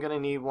also am going to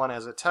need one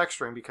as a text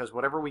string, because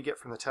whatever we get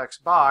from the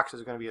text box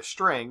is going to be a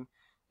string,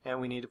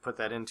 and we need to put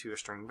that into a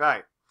string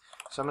value.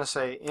 So I'm going to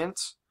say int,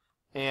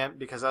 and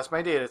because that's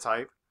my data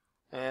type,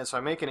 and so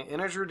I'm making an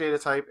integer data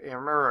type, and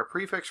remember our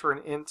prefix for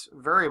an int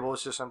variable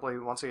is just simply,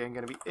 once again,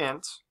 going to be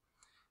int,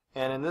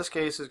 and in this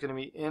case is going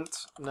to be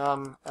int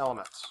num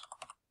elements.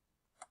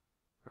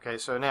 Okay,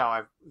 so now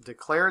I've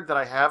declared that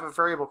I have a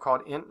variable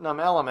called int num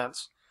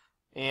elements,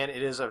 and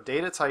it is of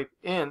data type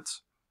int.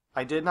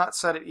 I did not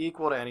set it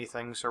equal to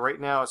anything, so right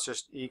now it's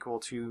just equal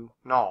to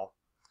null.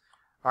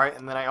 Alright,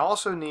 and then I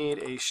also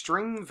need a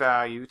string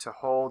value to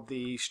hold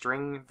the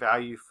string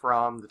value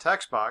from the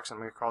text box. I'm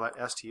going to call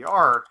that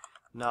str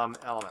num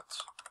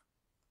elements.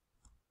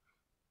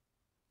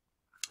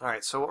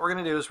 Alright, so what we're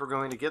going to do is we're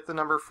going to get the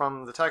number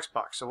from the text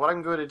box. So what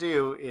I'm going to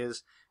do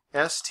is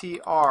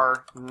str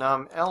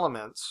num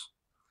elements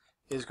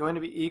is going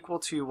to be equal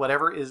to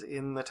whatever is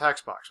in the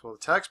text box. Well, the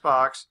text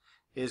box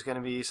is going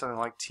to be something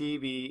like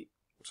tbx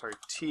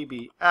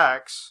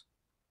tbx,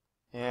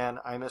 and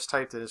I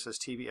mistyped it. It says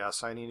tbs,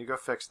 so I need to go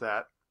fix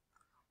that.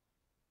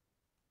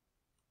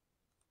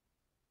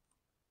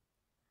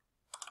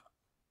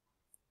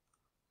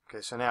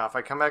 Okay, so now if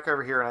I come back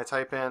over here and I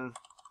type in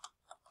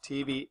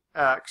tbx,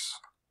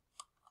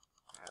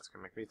 it's going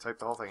to make me type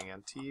the whole thing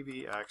again,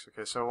 tbx.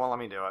 Okay, so it won't let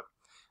me do it.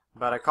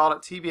 But I called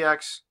it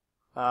tbx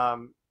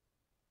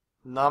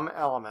num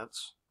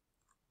elements.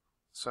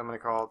 So I'm going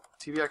to call it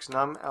tbx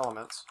num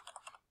elements.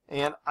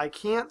 And I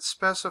can't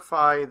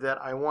specify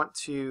that I want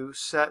to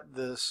set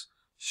this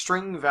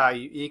string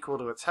value equal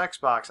to a text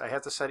box. I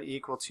have to set it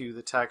equal to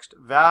the text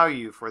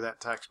value for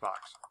that text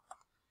box.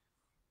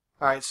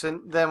 Alright, so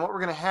then what we're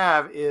going to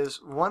have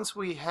is, once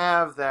we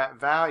have that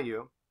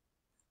value,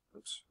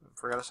 oops, I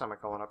forgot a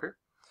semicolon up here.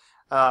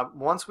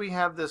 Once we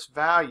have this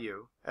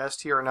value,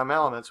 str num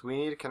elements, we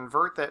need to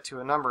convert that to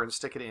a number and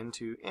stick it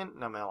into int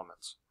num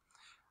elements.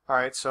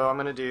 Alright, so I'm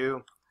going to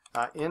do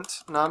int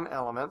num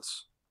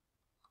elements,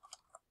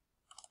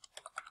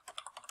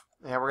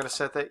 and we're going to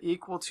set that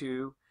equal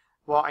to,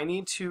 well, I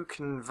need to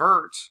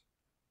convert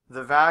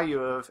the value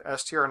of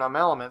str num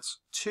elements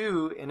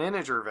to an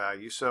integer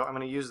value, so I'm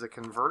going to use the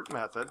convert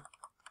method,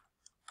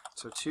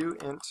 so to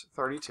int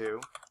 32,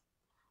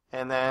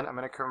 and then I'm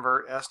going to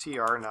convert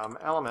str num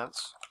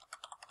elements.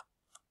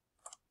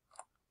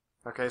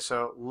 Okay,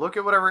 so look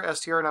at whatever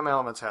str num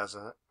elements has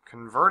in it,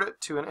 convert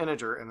it to an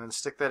integer, and then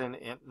stick that in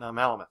int num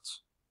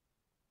elements.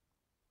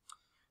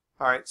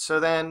 Alright, so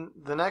then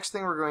the next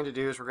thing we're going to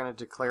do is we're going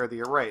to declare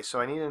the array.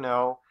 So I need to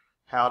know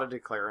how to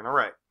declare an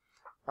array.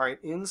 Alright,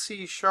 in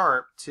C#,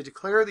 to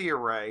declare the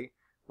array,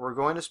 we're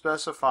going to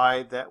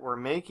specify that we're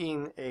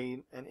making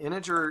an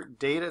integer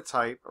data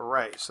type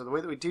array. So the way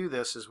that we do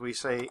this is we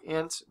say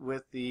int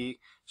with the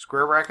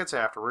square brackets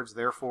afterwards,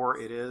 therefore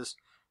it is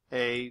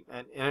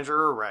an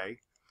integer array.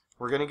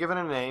 We're going to give it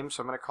a name,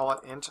 so I'm going to call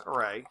it int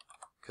array,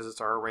 because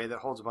it's our array that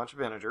holds a bunch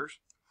of integers.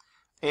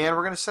 And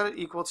we're going to set it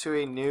equal to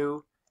a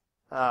new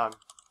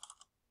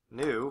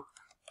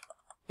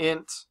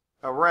int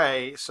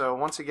array. So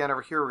once again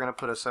over here we're going to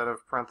put a set of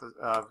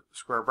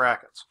square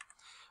brackets.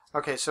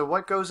 Okay, so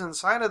what goes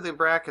inside of the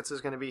brackets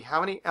is going to be how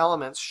many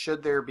elements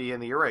should there be in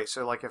the array.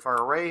 So like if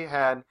our array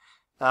had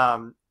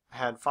 5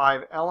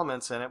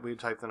 elements in it, we'd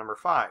type the number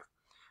 5.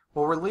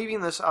 Well, we're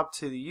leaving this up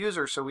to the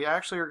user, so we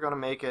actually are going to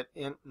make it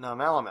int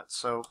num elements.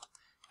 So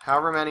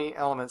however many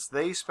elements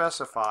they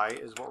specify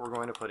is what we're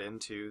going to put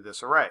into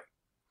this array.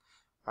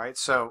 Alright,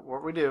 so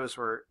what we do is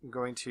we're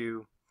going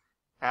to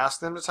ask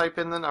them to type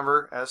in the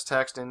number as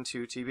text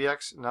into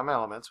tbx num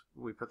elements.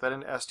 We put that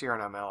into str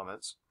num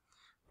elements.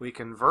 We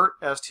convert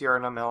str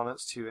num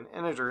elements to an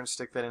integer and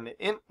stick that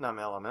into int num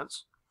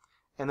elements.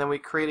 And then we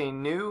create a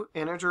new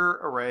integer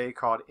array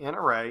called int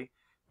array,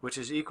 which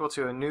is equal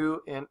to a new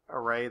int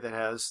array that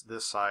has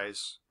this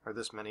size or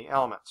this many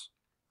elements.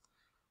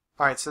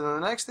 Alright, so then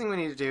the next thing we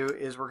need to do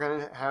is we're going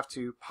to have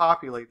to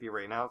populate the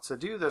array. Now to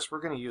do this,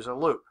 we're going to use a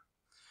loop.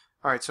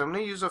 Alright, so I'm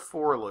going to use a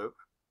for loop,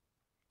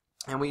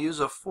 and we use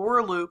a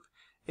for loop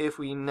if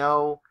we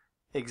know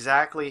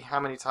exactly how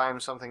many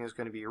times something is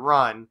going to be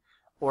run,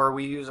 or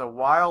we use a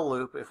while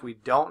loop if we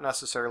don't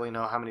necessarily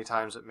know how many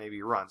times it may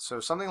be run. So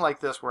something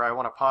like this where I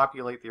want to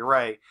populate the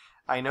array,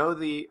 I know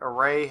the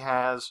array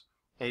has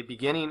a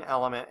beginning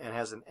element and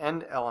has an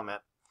end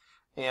element,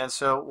 and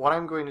so what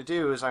I'm going to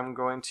do is I'm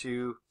going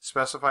to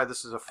specify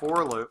this as a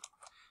for loop,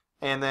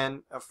 and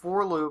then a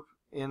for loop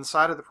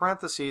inside of the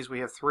parentheses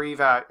we have three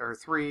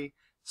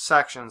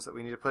sections that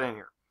we need to put in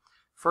here.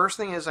 First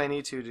thing is I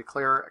need to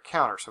declare a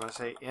counter. So I'm going to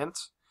say int,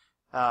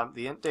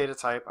 the int data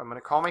type. I'm going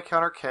to call my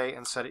counter k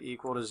and set it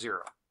equal to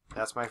 0.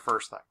 That's my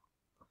first thing.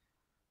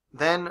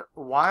 Then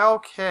while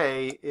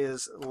k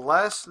is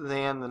less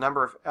than the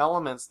number of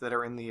elements that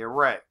are in the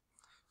array.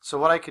 So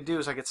what I could do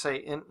is I could say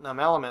int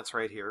num elements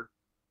right here.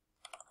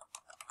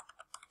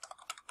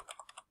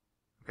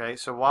 Okay,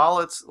 so while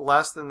it's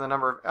less than the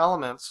number of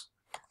elements,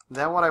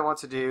 then what I want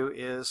to do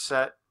is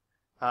set,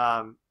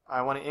 I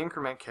want to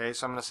increment k,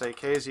 so I'm going to say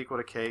k is equal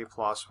to k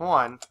plus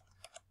 1,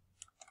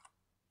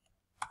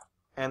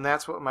 and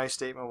that's what my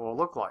statement will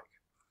look like.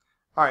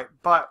 Alright,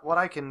 but what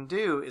I can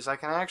do is I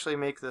can actually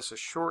make this a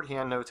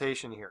shorthand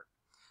notation here.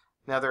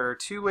 Now there are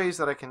two ways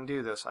that I can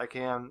do this. I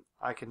can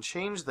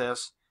change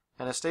this,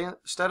 and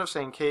instead of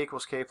saying k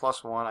equals k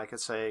plus 1, I could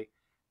say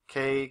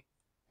k,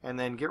 and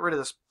then get rid of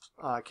this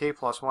k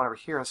plus 1 over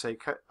here and say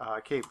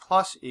k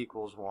plus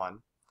equals 1.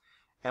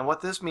 And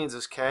what this means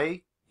is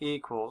k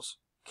equals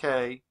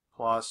k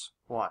plus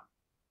 1.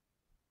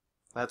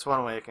 That's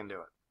one way I can do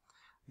it.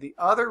 The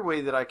other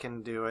way that I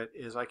can do it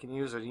is I can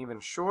use an even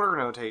shorter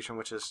notation,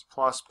 which is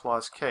plus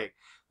plus k.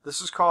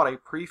 This is called a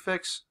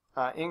prefix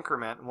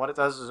increment, and what it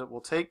does is it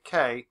will take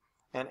k,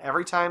 and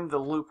every time the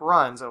loop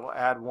runs, it will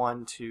add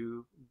 1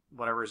 to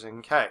whatever's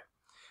in k.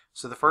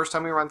 So the first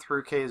time we run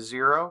through, k is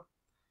 0.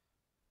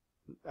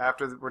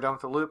 After we're done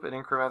with the loop, it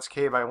increments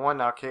k by 1.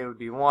 Now k would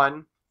be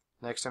 1.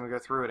 Next time we go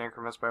through, it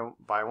increments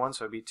by 1,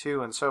 so it would be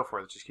 2, and so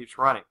forth. It just keeps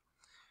running.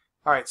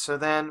 Alright, so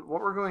then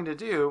what we're going to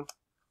do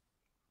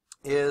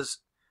is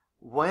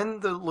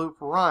when the loop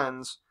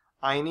runs,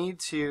 I need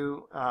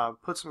to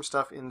put some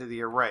stuff into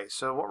the array.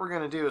 So what we're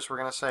going to do is we're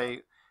going to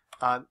say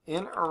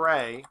in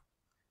array,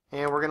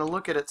 and we're going to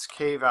look at its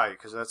k value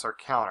because that's our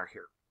counter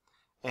here.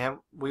 And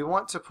we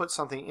want to put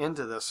something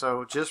into this.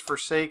 So just for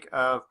sake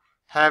of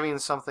having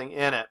something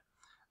in it,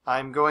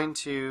 I'm going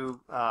to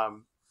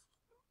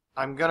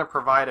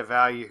provide a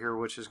value here,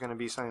 which is going to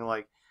be something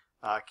like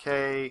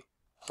k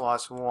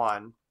plus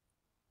 1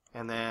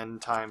 and then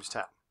times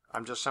 10.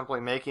 I'm just simply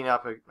making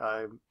up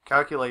a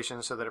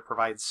calculation so that it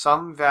provides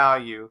some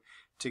value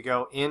to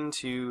go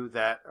into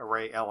that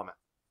array element.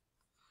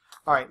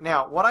 Alright,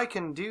 now what I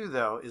can do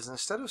though is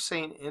instead of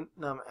saying int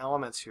num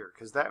elements here,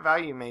 because that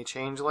value may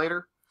change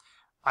later,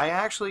 I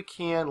actually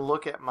can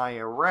look at my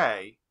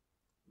array.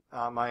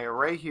 My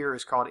array here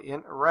is called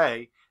int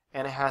array,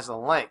 and it has a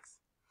length.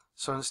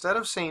 So instead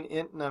of saying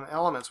int num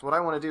elements, what I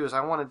want to do is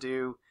I want to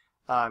do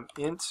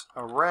int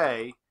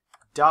array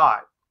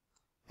dot,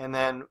 and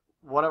then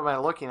what am I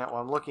looking at?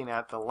 Well, I'm looking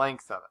at the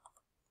length of it.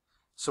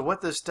 So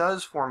what this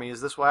does for me is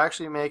this will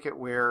actually make it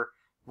where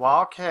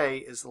while k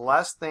is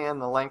less than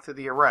the length of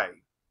the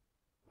array,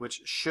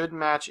 which should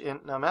match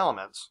int num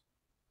elements,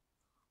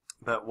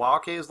 but while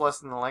k is less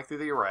than the length of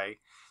the array,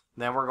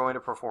 then we're going to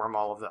perform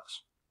all of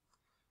this.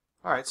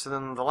 Alright, so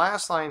then the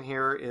last line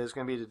here is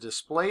going to be to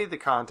display the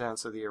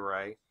contents of the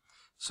array.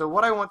 So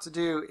what I want to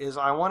do is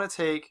I want to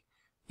take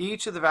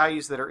each of the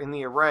values that are in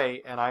the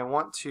array and I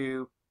want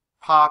to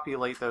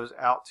populate those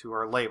out to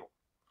our label.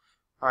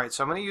 Alright,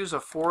 so I'm going to use a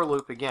for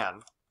loop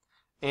again,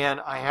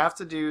 and I have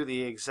to do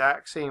the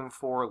exact same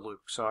for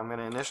loop. So I'm going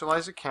to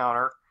initialize a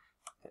counter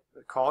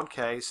called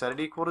k, set it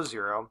equal to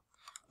 0,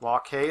 while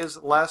k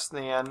is less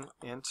than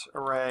int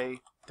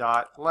array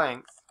dot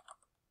length,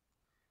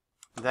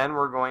 then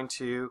we're going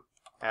to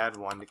add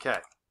 1 to k.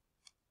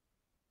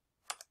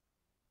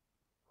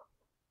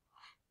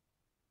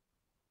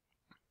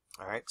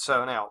 Alright,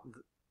 so now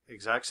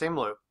exact same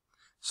loop.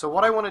 So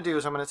what I want to do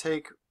is I'm going to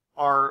take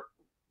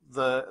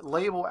the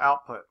label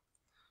output.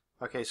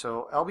 Okay,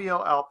 so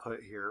LBL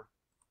output here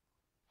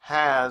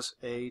has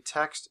a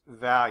text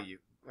value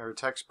or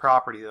text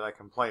property that I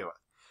can play with.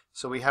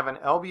 So we have an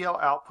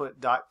LBL output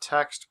dot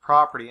text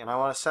property, and I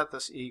want to set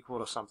this equal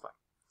to something.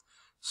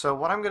 So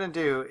what I'm going to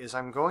do is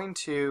I'm going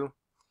to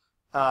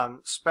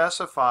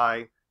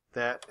specify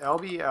that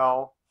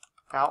LBL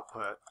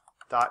output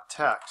dot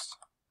text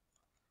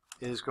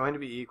is going to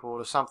be equal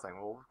to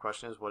something. Well, the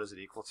question is, what is it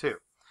equal to?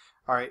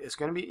 Alright, it's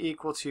going to be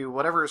equal to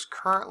whatever is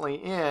currently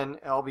in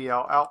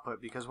LBL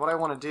output, because what I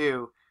want to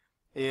do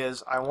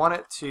is I want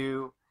it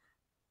to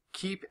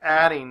keep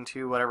adding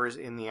to whatever is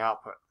in the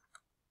output.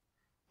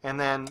 And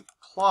then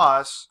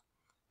plus,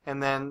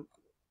 and then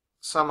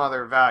some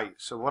other value.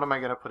 So what am I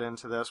going to put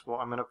into this? Well,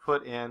 I'm going to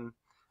put in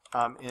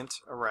int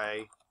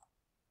array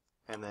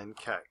and then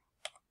k.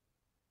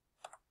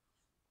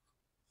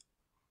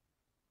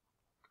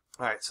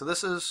 Alright, so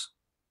this is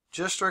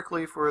just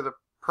strictly for the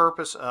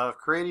purpose of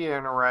creating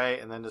an array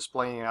and then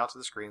displaying it out to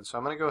the screen. So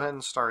I'm going to go ahead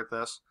and start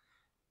this.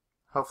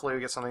 Hopefully we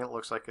get something that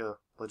looks like a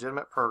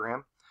legitimate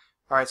program.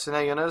 Alright, so now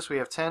you'll notice we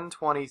have 10,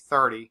 20,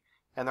 30,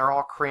 and they're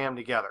all crammed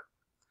together.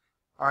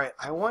 Alright,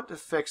 I want to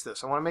fix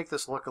this. I want to make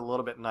this look a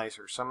little bit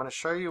nicer. So I'm going to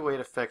show you a way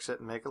to fix it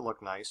and make it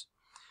look nice.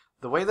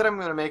 The way that I'm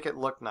going to make it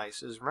look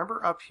nice is,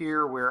 remember up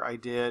here where I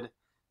did,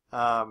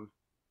 let's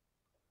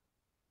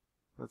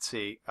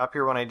see, up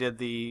here when I did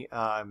the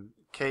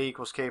k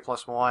equals k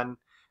plus 1,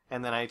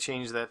 and then I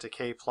changed that to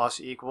k plus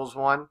equals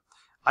 1.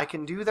 I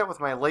can do that with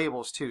my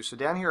labels too. So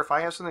down here, if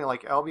I have something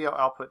like LBL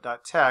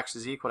output.text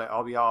is equal to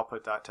LBL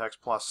output.text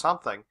plus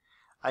something,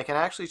 I can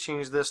actually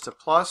change this to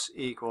plus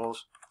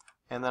equals,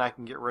 and then I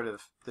can get rid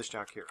of this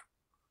junk here.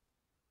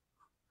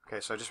 Okay,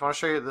 so I just want to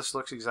show you this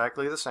looks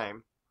exactly the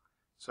same.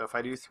 So if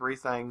I do 3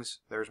 things,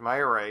 there's my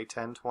array,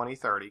 10, 20,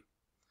 30.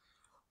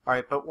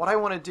 Alright, but what I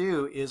want to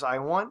do is I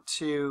want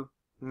to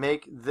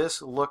make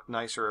this look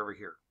nicer over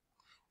here.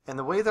 And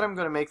the way that I'm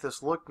going to make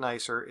this look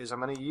nicer is I'm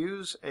going to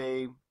use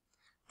a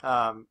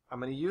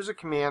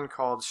command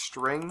called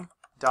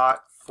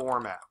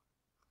string.format.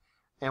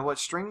 And what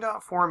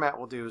string.format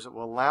will do is it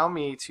will allow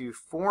me to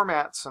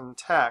format some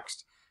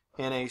text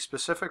in a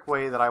specific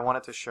way that I want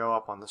it to show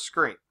up on the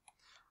screen.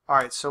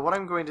 Alright, so what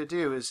I'm going to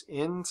do is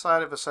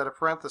inside of a set of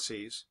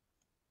parentheses,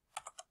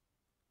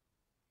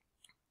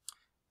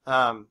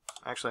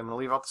 actually I'm going to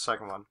leave out the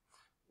second one.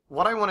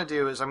 What I want to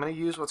do is I'm going to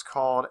use what's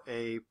called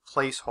a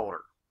placeholder.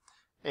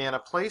 And a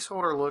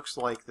placeholder looks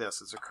like this.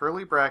 It's a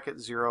curly bracket,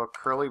 0,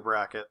 curly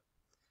bracket,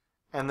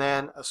 and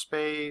then a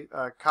space,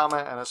 a comma,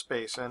 and a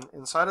space. And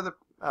inside of the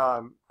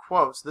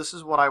quotes, this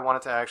is what I want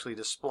it to actually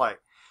display.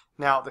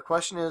 Now, the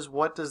question is,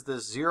 what does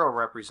this 0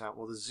 represent?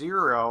 Well, the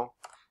 0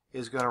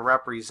 is going to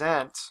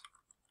represent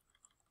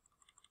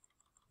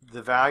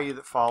the value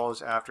that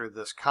follows after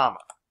this comma.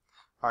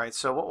 Alright,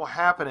 so what will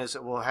happen is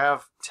it will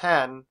have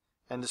 10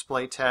 and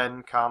display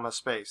 10, comma,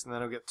 space. And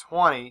then it'll get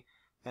 20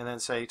 and then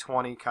say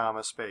 20,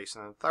 comma, space.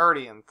 And then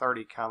 30 and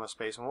 30, comma,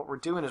 space. And what we're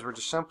doing is we're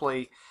just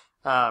simply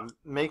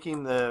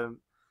making the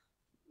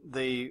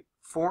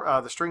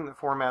string that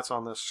formats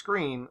on the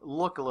screen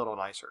look a little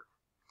nicer.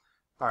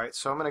 Alright,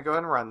 so I'm going to go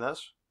ahead and run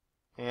this.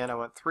 And I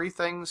went 3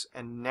 things,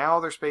 and now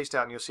they're spaced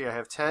out. And you'll see I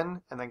have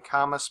 10, and then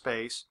comma,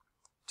 space,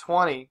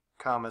 20,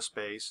 comma,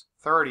 space,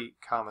 30,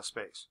 comma,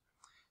 space.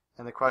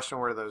 And the question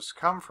where those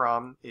come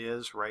from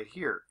is right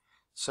here.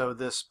 So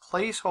this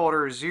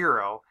placeholder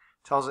 0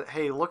 tells it,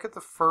 hey, look at the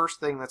first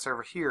thing that's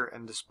over here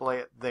and display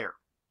it there.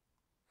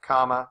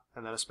 Comma,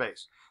 and then a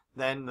space.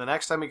 Then the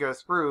next time we go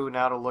through,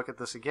 now to look at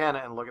this again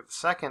and look at the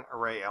second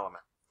array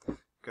element.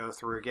 Go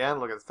through again,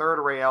 look at the third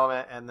array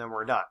element, and then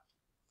we're done.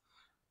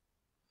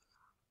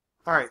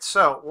 Alright,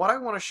 so what I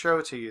want to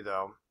show to you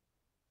though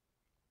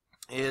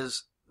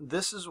is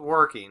this is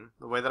working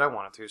the way that I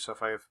want it to. So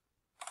if I have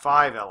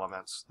 5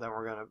 elements, then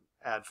we're going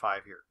to add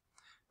 5 here.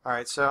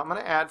 Alright, so I'm going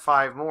to add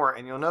 5 more,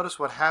 and you'll notice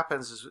what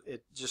happens is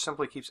it just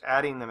simply keeps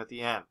adding them at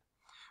the end.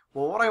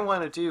 Well, what I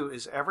want to do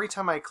is every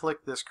time I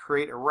click this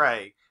create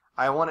array,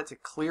 I want it to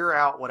clear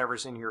out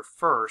whatever's in here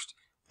first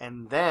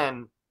and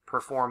then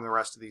perform the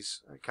rest of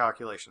these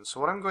calculations. So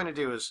what I'm going to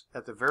do is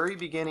at the very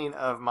beginning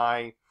of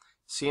my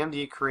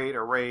CMD create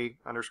array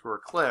underscore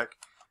click,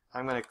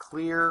 I'm going to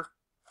clear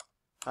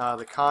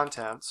the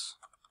contents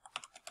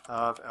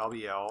of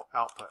LBL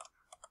output.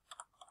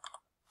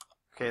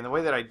 Okay, and the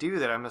way that I do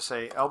that, I'm going to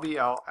say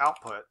LBL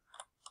output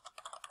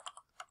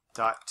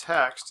dot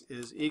text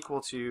is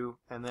equal to,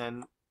 and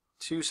then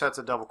 2 sets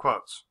of double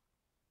quotes.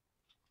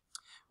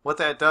 What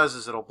that does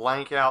is it'll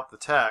blank out the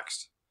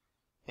text,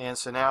 and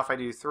so now if I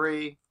do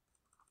 3,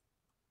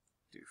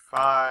 do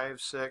 5,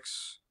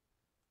 6,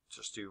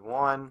 just do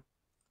 1,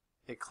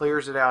 it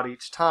clears it out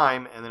each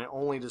time, and then it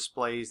only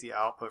displays the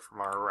output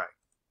from our array.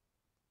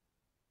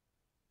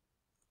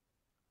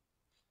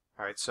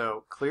 Alright,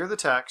 so clear the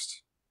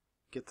text,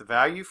 get the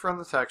value from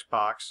the text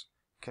box,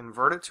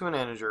 convert it to an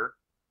integer,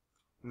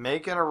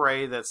 make an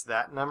array that's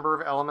that number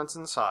of elements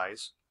in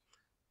size.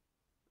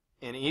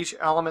 In each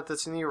element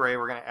that's in the array,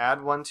 we're going to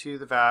add 1 to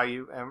the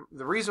value, and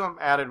the reason I'm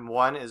adding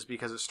 1 is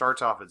because it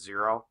starts off at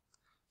 0.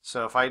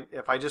 So if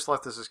I just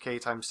left this as k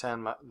times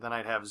 10, then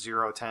I'd have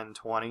 0, 10,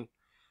 20,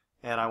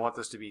 and I want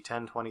this to be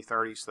 10, 20,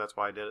 30, so that's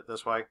why I did it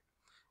this way.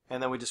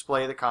 And then we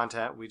display the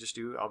content. We just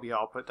do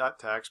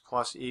lboutput.text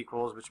plus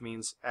equals, which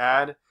means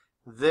add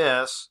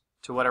this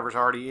to whatever's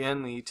already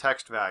in the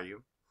text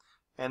value,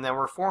 and then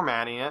we're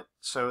formatting it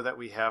so that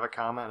we have a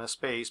comma and a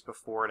space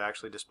before it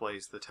actually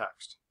displays the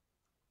text.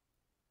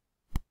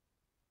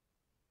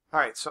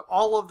 Alright, so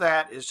all of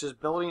that is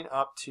just building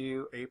up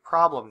to a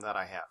problem that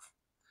I have.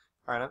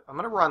 Alright, I'm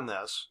going to run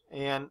this,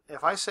 and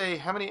if I say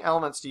how many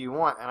elements do you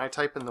want, and I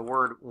type in the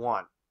word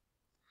 1,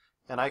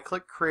 and I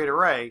click create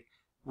array,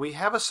 we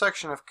have a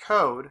section of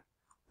code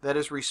that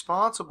is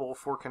responsible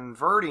for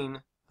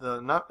converting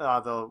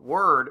the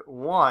word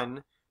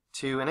 1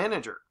 to an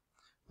integer.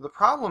 The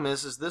problem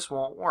is this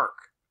won't work,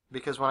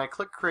 because when I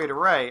click create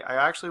array, I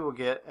actually will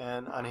get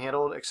an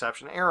unhandled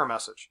exception error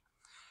message.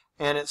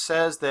 And it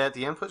says that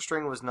the input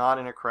string was not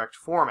in a correct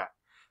format.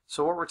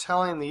 So what we're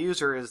telling the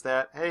user is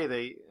that,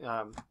 hey,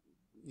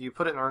 you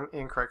put it in an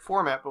incorrect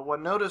format, but what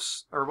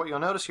you'll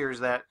notice here is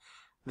that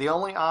the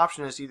only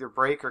option is either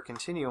break or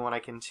continue. When I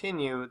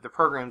continue, the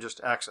program just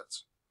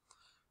exits.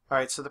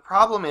 Alright, so the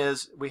problem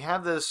is we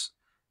have this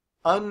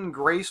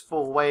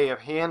ungraceful way of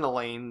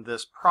handling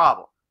this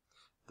problem.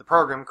 The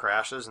program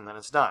crashes and then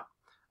it's done.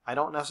 I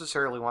don't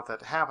necessarily want that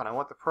to happen. I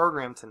want the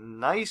program to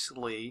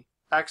nicely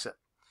exit.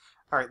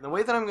 Alright, the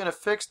way that I'm going to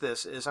fix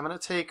this is I'm going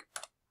to take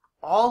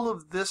all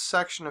of this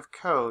section of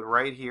code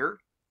right here,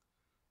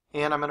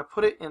 and I'm going to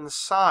put it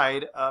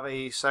inside of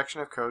a section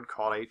of code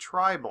called a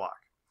try block.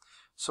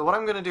 So what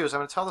I'm going to do is I'm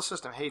going to tell the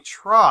system, hey,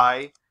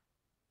 try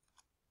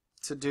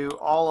to do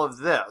all of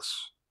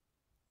this.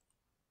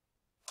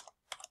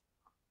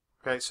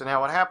 Okay, so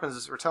now what happens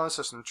is we're telling the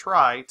system,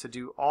 try to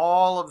do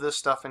all of this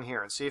stuff in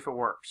here and see if it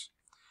works.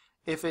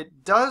 If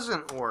it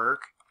doesn't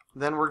work,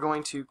 then we're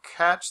going to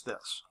catch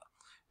this.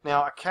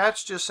 Now, a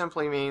catch just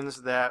simply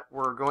means that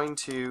we're going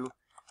to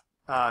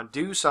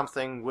do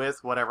something with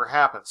whatever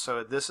happens.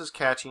 So this is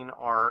catching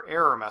our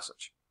error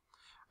message.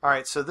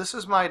 Alright, so this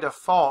is my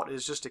default,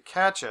 is just to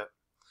catch it.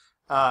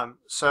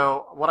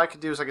 So what I could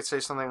do is I could say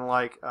something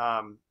like,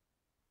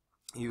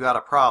 you got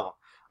a problem.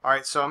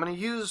 Alright, so I'm going to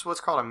use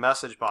what's called a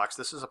message box.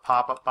 This is a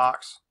pop-up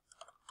box.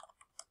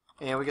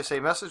 And we can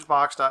say message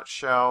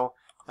box.show,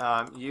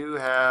 you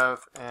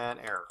have an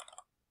error.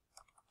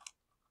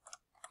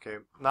 Okay,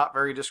 not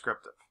very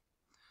descriptive.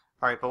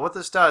 Alright, but what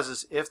this does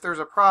is if there's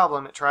a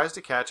problem, it tries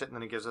to catch it and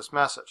then it gives us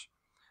message.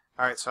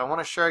 Alright, so I want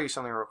to show you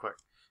something real quick.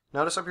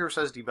 Notice up here it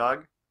says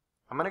debug.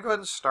 I'm going to go ahead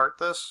and start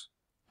this,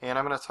 and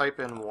I'm going to type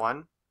in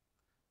 1.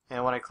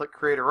 And when I click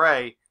create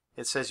array,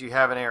 it says you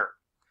have an error.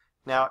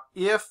 Now,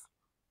 if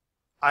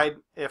I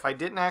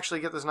didn't actually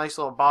get this nice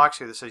little box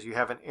here that says you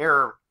have an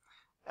error,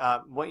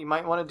 what you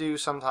might want to do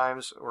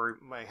sometimes, or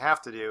you might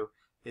have to do,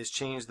 is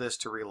change this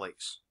to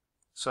release.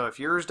 So if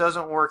yours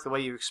doesn't work the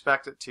way you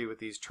expect it to with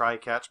these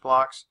try-catch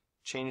blocks,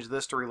 change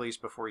this to release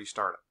before you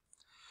start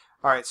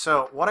it. Alright,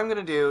 so what I'm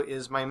going to do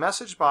is my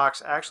message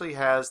box actually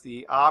has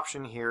the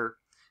option here,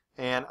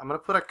 and I'm going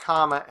to put a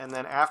comma, and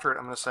then after it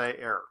I'm going to say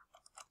error.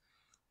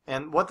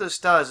 And what this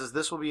does is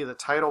this will be the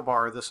title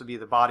bar, this will be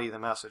the body of the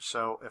message.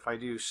 So if I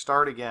do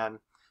start again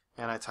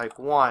and I type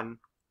 1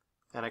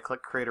 and I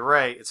click create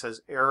array, it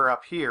says error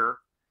up here.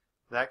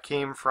 That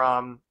came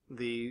from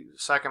the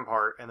second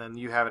part, and then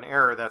you have an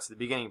error, that's the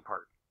beginning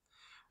part.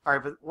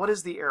 Alright, but what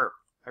is the error?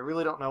 I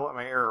really don't know what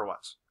my error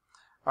was.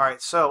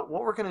 Alright, so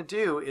what we're going to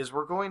do is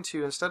we're going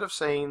to, instead of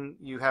saying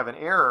you have an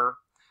error,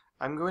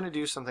 I'm going to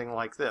do something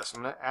like this.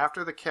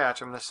 After the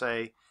catch, I'm going to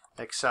say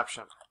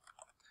exception.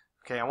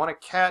 Okay, I want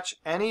to catch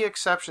any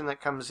exception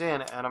that comes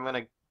in, and I'm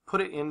going to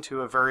put it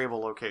into a variable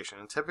location.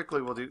 And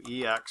typically we'll do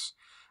EX.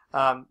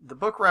 The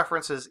book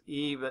reference is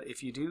E, but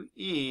if you do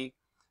E,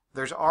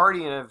 there's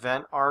already an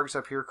event args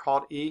up here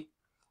called E,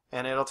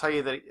 and it'll tell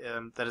you that,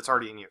 that it's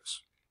already in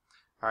use.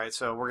 Alright,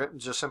 so we're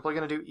just simply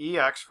going to do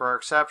EX for our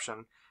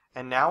exception.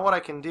 And now what I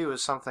can do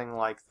is something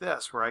like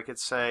this, where I could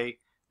say,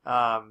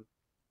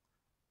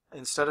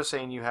 instead of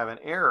saying you have an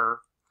error,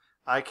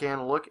 I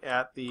can look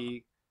at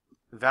the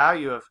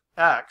value of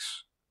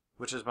X,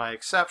 which is my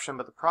exception,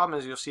 but the problem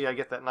is you'll see I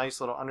get that nice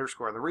little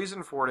underscore. The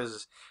reason for it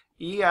is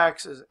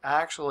EX is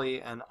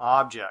actually an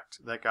object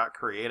that got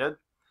created,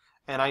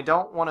 and I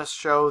don't want to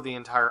show the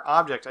entire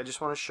object, I just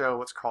want to show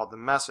what's called the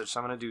message. So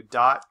I'm going to do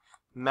dot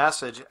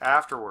message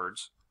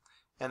afterwards,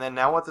 and then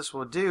now what this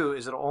will do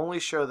is it'll only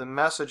show the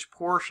message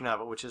portion of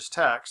it, which is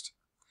text,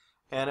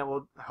 and it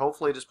will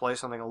hopefully display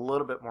something a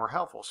little bit more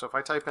helpful. So if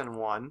I type in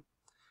 1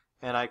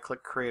 and I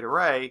click create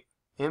array,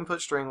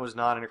 input string was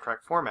not in a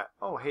correct format.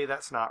 Oh, hey,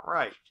 that's not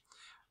right.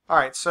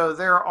 Alright, so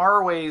there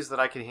are ways that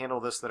I can handle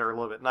this that are a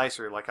little bit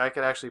nicer. Like I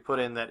could actually put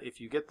in that if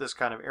you get this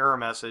kind of error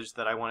message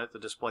that I want it to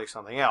display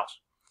something else.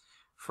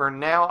 For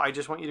now, I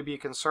just want you to be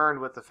concerned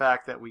with the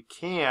fact that we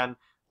can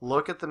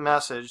look at the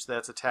message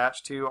that's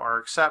attached to our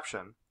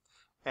exception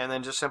and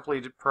then just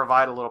simply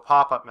provide a little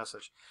pop-up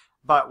message.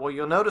 But what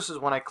you'll notice is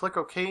when I click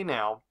OK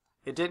now,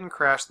 it didn't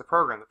crash the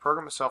program. The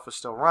program itself is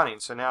still running.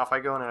 So now if I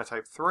go in and I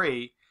type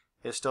 3,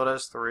 it still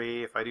does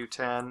 3. If I do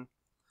 10,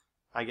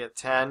 I get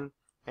 10.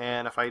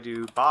 And if I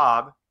do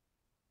Bob,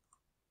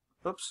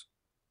 oops,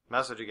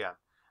 message again.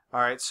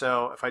 Alright,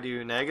 so if I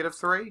do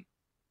 -3,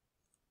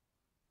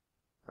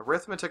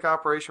 arithmetic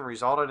operation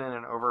resulted in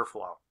an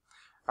overflow.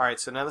 Alright,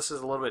 so now this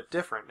is a little bit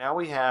different. Now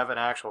we have an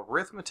actual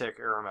arithmetic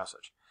error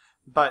message.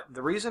 But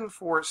the reason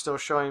for it still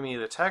showing me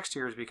the text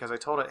here is because I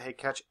told it, hey,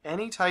 catch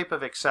any type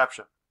of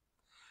exception.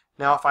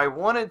 Now if I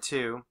wanted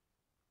to,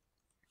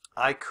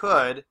 I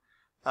could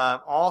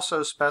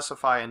also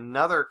specify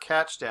another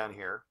catch down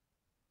here.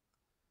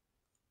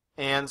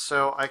 And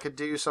so I could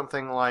do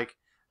something like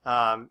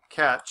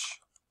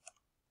catch,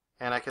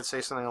 and I could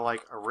say something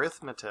like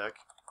arithmetic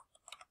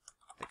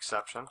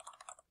exception,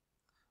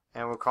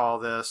 and we'll call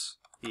this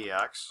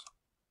EX.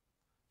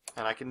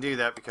 And I can do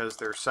that because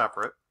they're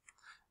separate.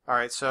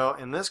 Alright, so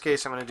in this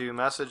case I'm going to do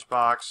message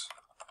box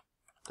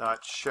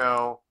dot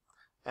show,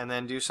 and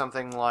then do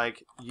something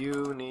like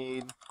you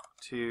need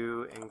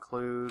to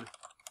include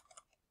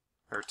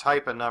or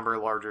type a number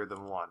larger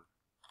than 1.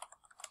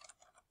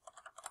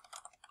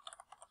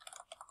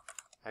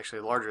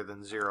 Actually, larger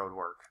than 0 would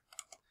work.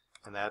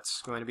 And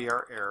that's going to be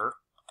our error.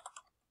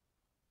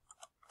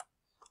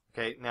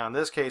 Okay, now in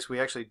this case, we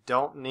actually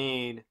don't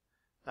need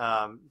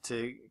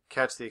to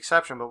catch the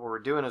exception, but what we're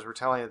doing is we're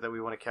telling it that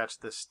we want to catch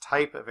this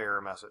type of error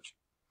message.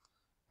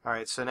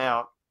 Alright, so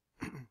now,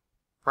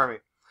 pardon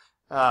me.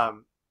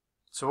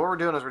 So what we're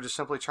doing is we're just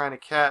simply trying to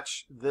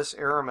catch this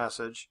error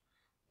message,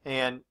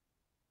 and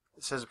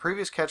it says the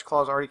previous catch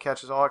clause already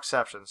catches all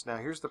exceptions. Now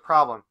here's the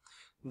problem.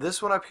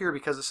 This one up here,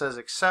 because it says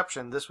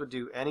exception, this would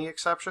do any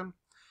exception.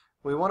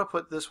 We want to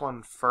put this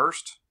one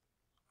first,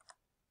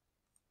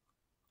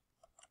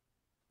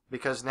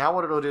 because now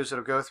what it'll do is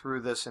it'll go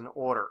through this in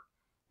order.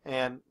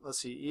 And let's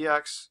see,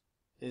 EX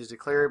is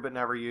declared but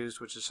never used,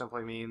 which just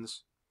simply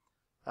means,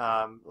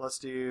 let's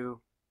see,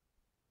 you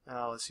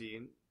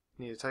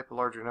need to type a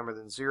larger number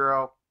than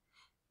 0,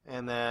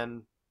 and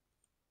then,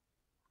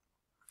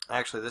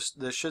 actually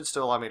this should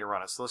still allow me to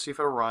run it. So let's see if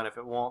it'll run. If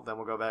it won't, then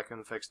we'll go back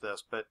and fix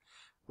this. But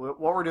what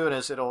we're doing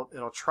is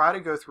it'll try to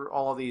go through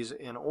all of these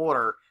in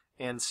order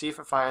and see if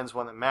it finds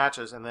one that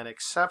matches, and then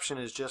exception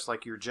is just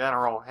like your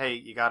general, hey,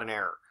 you got an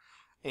error.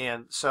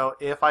 And so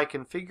if I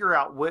can figure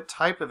out what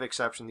type of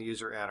exception the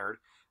user entered,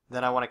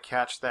 then I want to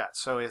catch that.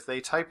 So if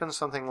they type in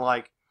something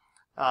like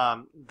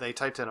they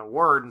typed in a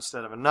word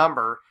instead of a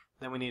number,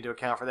 then we need to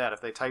account for that.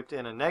 If they typed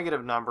in a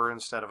negative number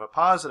instead of a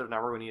positive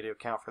number, we need to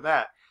account for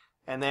that.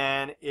 And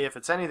then if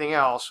it's anything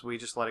else, we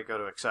just let it go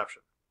to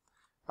exception.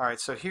 Alright,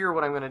 so here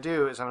what I'm going to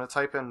do is I'm going to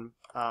type in,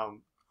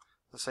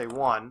 let's say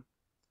 1,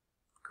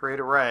 create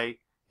array,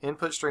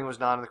 input string was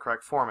not in the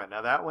correct format.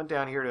 Now that went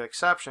down here to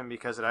exception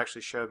because it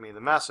actually showed me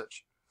the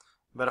message.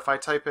 But if I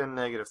type in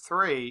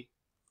 -3,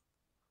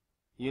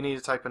 you need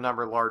to type a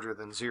number larger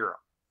than 0.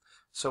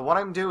 So what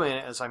I'm doing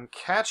is I'm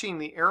catching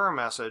the error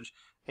message,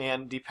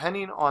 and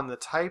depending on the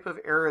type of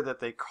error that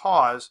they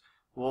cause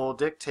will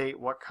dictate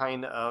what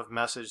kind of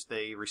message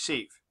they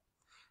receive.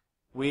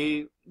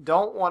 We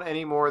don't want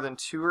any more than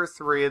 2 or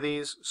 3 of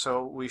these,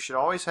 so we should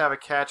always have a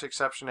catch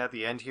exception at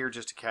the end here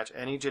just to catch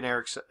any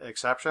generic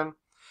exception.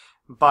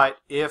 but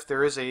if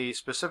there is a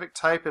specific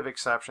type of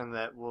exception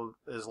that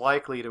is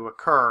likely to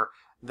occur,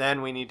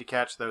 then we need to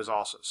catch those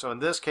also. So in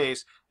this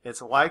case,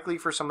 it's likely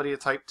for somebody to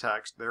type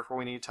text, therefore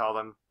we need to tell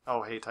them,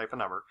 oh hey, type a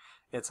number.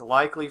 It's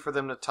likely for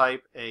them to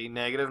type a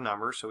negative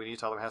number, so we need to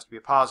tell them it has to be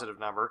a positive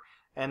number,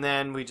 and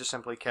then we just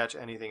simply catch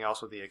anything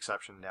else with the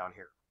exception down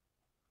here.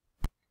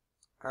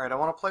 Alright, I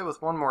want to play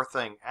with one more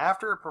thing.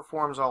 After it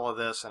performs all of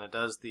this and it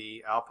does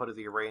the output of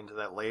the array into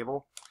that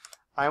label,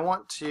 I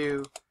want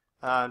to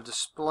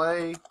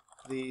display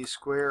the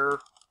square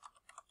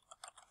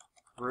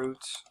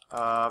root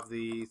of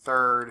the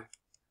third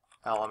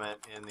element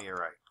in the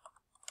array.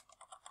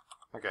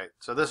 Okay,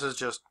 so this is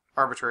just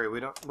arbitrary. We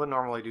wouldn't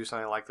normally do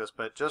something like this,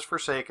 but just for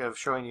sake of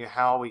showing you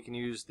how we can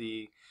use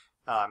the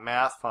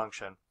math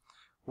function,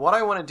 what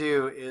I want to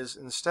do is,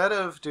 instead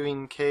of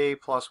doing k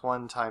plus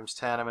 1 times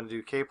 10, I'm going to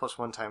do k plus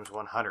 1 times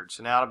 100.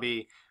 So now it'll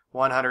be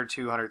 100,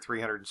 200,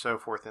 300, and so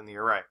forth in the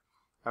array.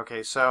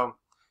 Okay, so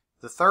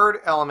the third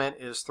element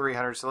is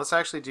 300, so let's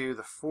actually do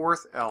the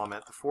fourth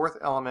element. The fourth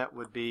element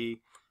would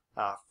be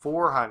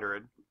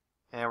 400,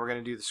 and we're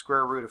going to do the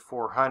square root of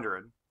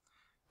 400.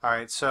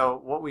 Alright, so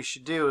what we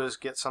should do is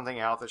get something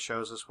out that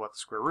shows us what the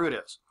square root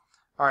is.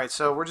 Alright,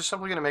 so we're just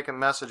simply going to make a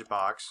message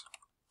box.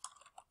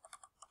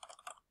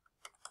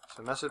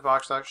 So message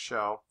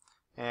box.show,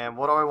 and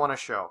what do I want to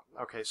show?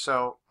 Okay,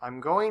 so I'm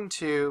going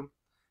to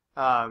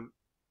have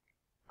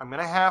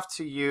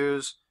to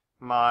use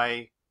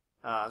my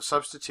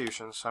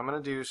substitution. So I'm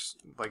going to do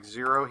like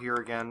 0 here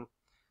again,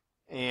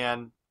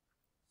 and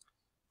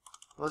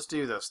let's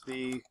do this.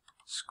 The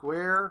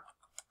square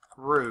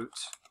root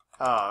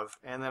of,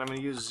 and then I'm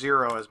going to use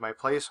 0 as my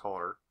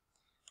placeholder,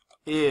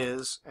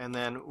 is, and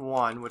then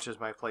 1, which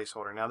is my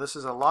placeholder. Now this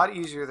is a lot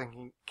easier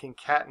than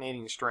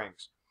concatenating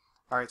strings.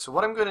 Alright, so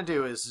what I'm going to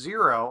do is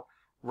 0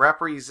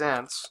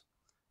 represents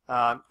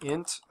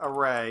int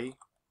array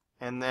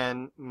and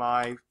then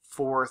my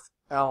fourth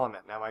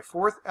element. Now my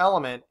fourth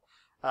element,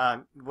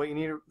 what you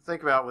need to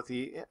think about with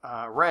the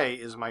array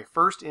is my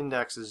first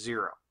index is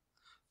 0.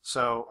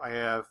 So I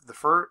have the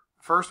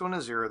first one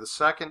is 0, the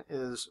second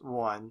is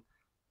 1,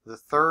 the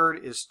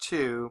third is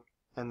 2,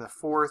 and the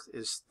fourth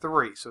is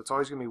 3. So it's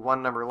always going to be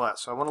one number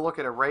less. So I want to look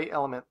at array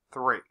element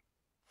 3.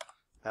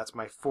 That's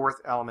my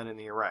fourth element in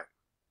the array.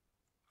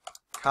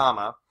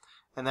 Comma,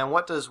 and then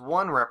what does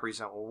 1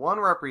 represent? Well, 1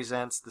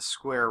 represents the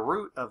square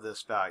root of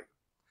this value.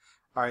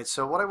 Alright,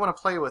 so what I want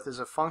to play with is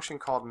a function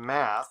called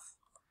math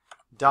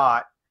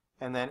dot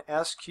and then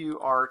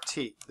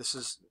sqrt. This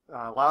is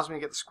allows me to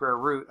get the square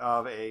root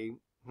of a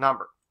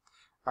number.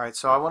 Alright,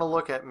 so I want to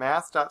look at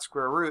math dot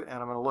square root, and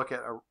I'm going to look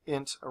at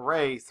int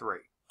array 3.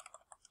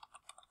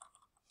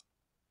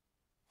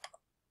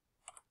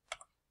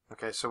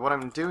 Okay, so what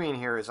I'm doing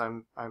here is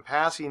I'm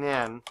passing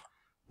in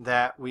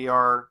that we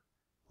are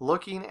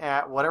looking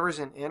at whatever's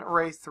in int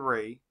array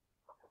 3,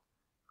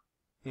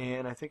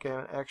 and I think I have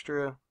an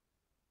extra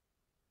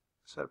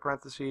set of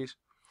parentheses.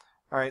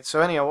 Alright,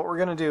 so anyhow, what we're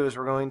going to do is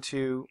we're going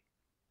to,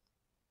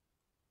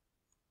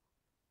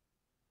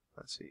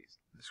 let's see,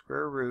 the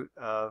square root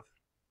of,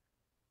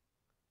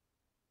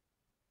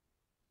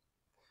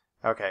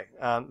 okay,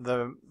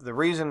 the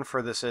reason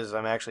for this is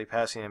I'm actually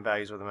passing in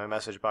values within my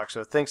message box, so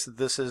it thinks that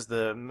this is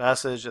the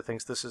message, it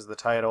thinks this is the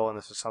title, and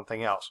this is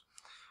something else.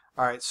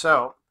 Alright,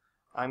 so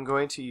I'm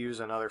going to use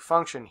another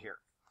function here.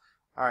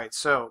 Alright,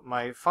 so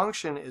my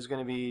function is going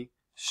to be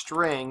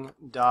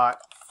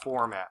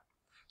string.format.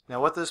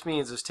 Now what this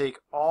means is take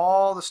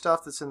all the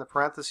stuff that's in the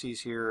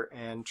parentheses here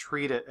and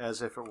treat it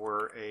as if it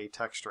were a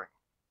text string.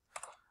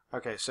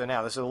 Okay, so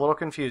now this is a little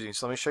confusing,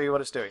 so let me show you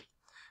what it's doing.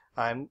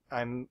 I'm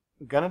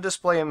going to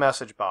display a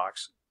message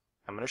box.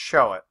 I'm going to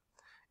show it.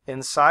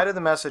 Inside of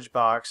the message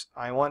box,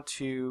 I want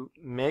to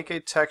make a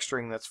text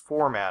string that's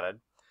formatted.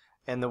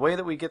 And the way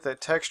that we get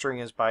that text string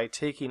is by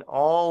taking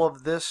all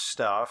of this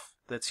stuff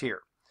that's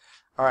here.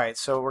 Alright,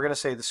 so we're going to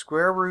say the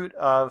square root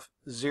of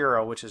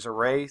 0, which is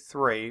array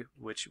 3,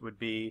 which would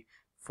be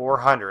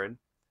 400,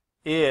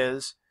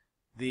 is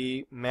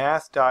the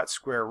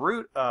math.square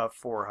root of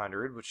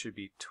 400, which should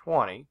be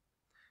 20.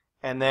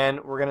 And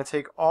then we're going to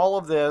take all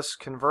of this,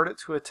 convert it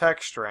to a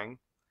text string,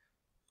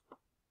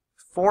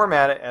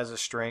 format it as a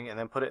string, and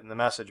then put it in the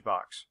message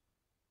box.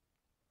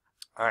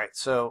 Alright,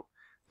 so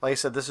like I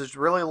said, this is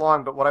really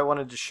long, but what I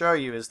wanted to show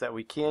you is that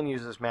we can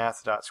use this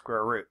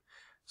math.square root.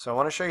 So I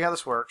want to show you how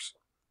this works.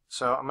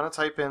 So I'm going to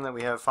type in that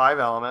we have 5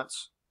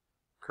 elements,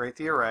 create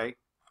the array,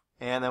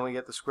 and then we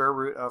get the square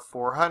root of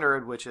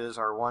 400, which is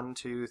our 1,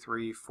 2,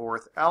 3,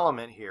 4th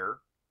element here,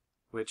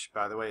 which,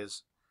 by the way,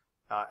 is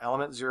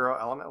element 0,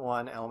 element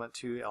 1, element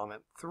 2,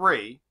 element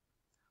 3.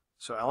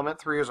 So element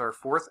 3 is our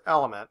 4th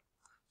element.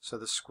 So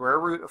the square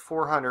root of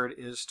 400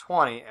 is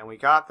 20, and we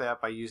got that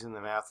by using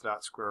the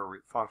math.square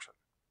root function.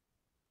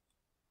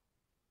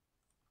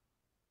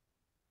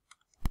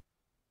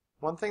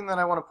 One thing that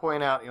I want to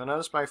point out, you'll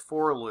notice my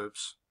for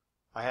loops.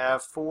 I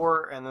have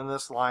 4 and then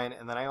this line,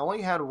 and then I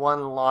only had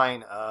one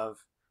line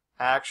of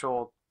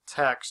actual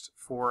text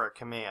for a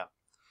command.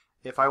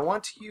 If I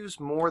want to use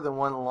more than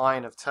one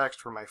line of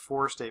text for my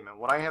for statement,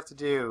 what I have to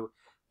do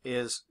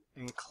is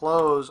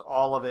enclose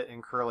all of it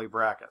in curly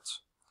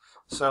brackets.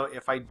 So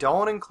if I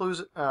don't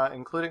include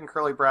it in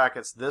curly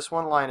brackets, this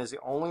one line is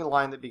the only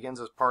line that begins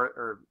as part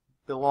or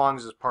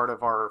belongs as part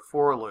of our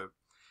for loop.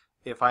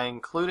 If I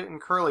include it in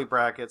curly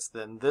brackets,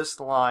 then this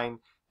line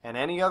and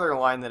any other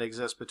line that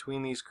exists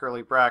between these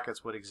curly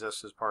brackets would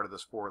exist as part of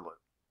this for loop.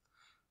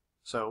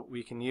 So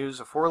we can use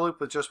a for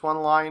loop with just one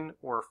line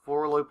or a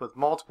for loop with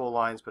multiple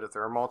lines, but if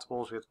there are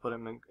multiples, we have to put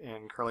them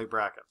in curly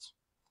brackets.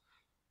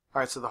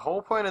 Alright, so the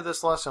whole point of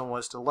this lesson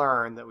was to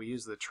learn that we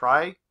use the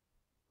try.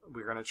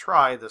 We're going to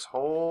try this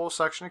whole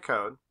section of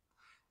code.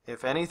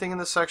 If anything in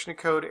this section of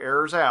code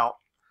errors out,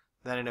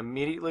 then it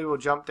immediately will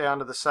jump down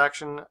to the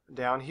section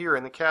down here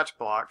in the catch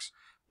blocks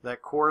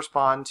that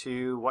correspond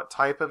to what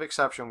type of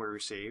exception we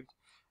received.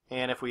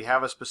 And if we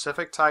have a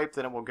specific type,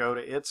 then it will go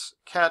to its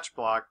catch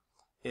block.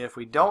 If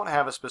we don't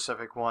have a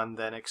specific one,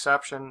 then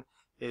exception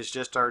is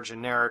just our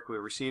generic. We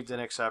received an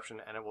exception,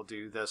 and it will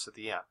do this at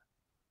the end.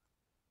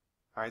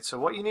 Alright, so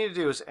what you need to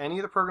do is any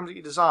of the programs that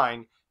you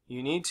design,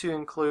 you need to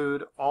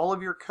include all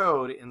of your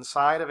code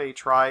inside of a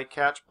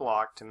try-catch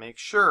block to make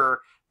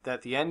sure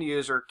that the end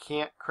user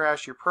can't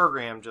crash your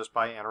program just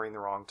by entering the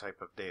wrong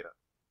type of data.